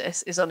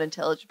justice is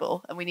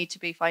unintelligible, and we need to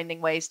be finding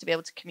ways to be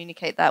able to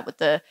communicate that with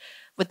the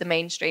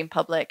mainstream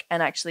public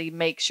and actually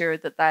make sure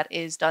that that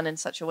is done in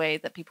such a way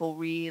that people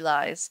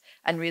realize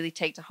and really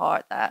take to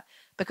heart that.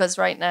 Because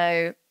right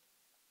now,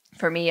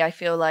 for me, I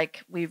feel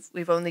like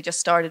we've only just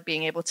started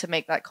being able to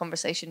make that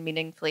conversation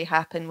meaningfully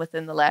happen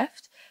within the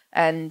left,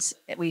 and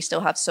we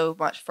still have so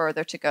much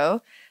further to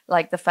go.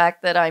 Like, the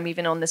fact that I'm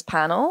even on this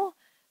panel,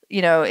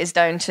 you know, is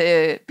down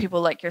to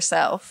people like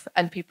yourself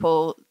and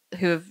people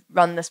who have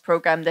run this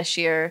program this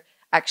year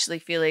actually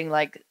feeling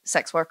like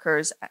sex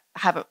workers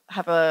have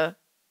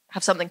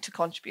something to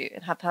contribute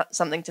and have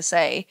something to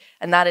say,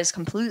 and that has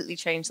completely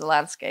changed the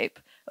landscape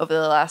over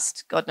the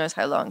last God knows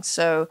how long.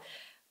 So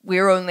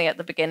we're only at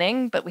the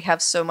beginning, but we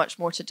have so much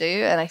more to do.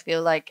 And I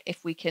feel like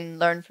if we can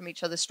learn from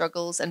each other's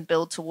struggles and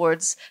build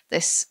towards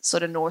this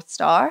sort of North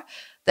Star,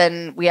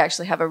 then we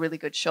actually have a really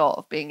good shot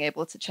of being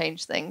able to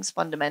change things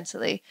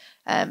fundamentally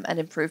and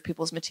improve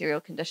people's material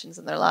conditions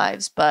in their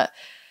lives. But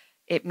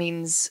it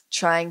means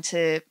trying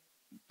to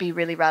be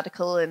really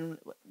radical in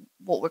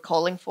what we're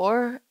calling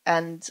for.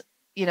 And,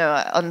 you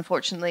know,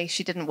 unfortunately,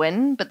 she didn't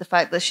win, but the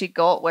fact that she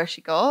got where she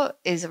got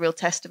is a real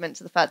testament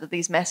to the fact that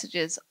these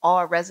messages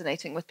are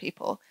resonating with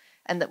people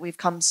and that we've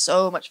come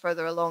so much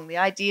further along. The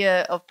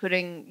idea of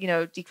putting, you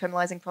know,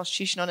 decriminalizing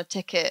prostitution on a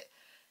ticket,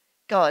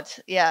 God,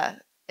 yeah,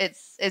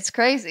 it's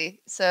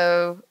crazy.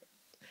 So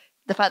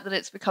the fact that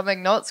it's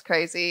becoming not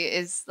crazy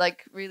is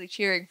like really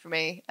cheering for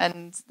me.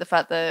 And the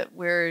fact that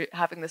we're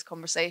having this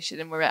conversation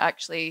and we're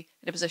actually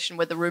in a position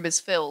where the room is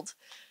filled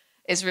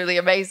is really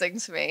amazing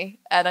to me.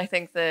 And I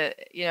think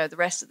that, you know, the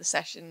rest of the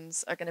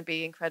sessions are going to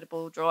be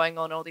incredible, drawing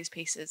on all these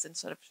pieces and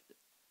sort of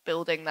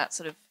building that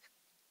sort of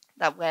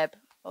that web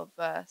of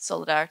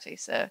solidarity.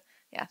 So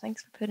yeah,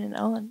 thanks for putting it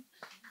on.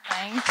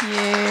 Thank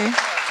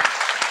you.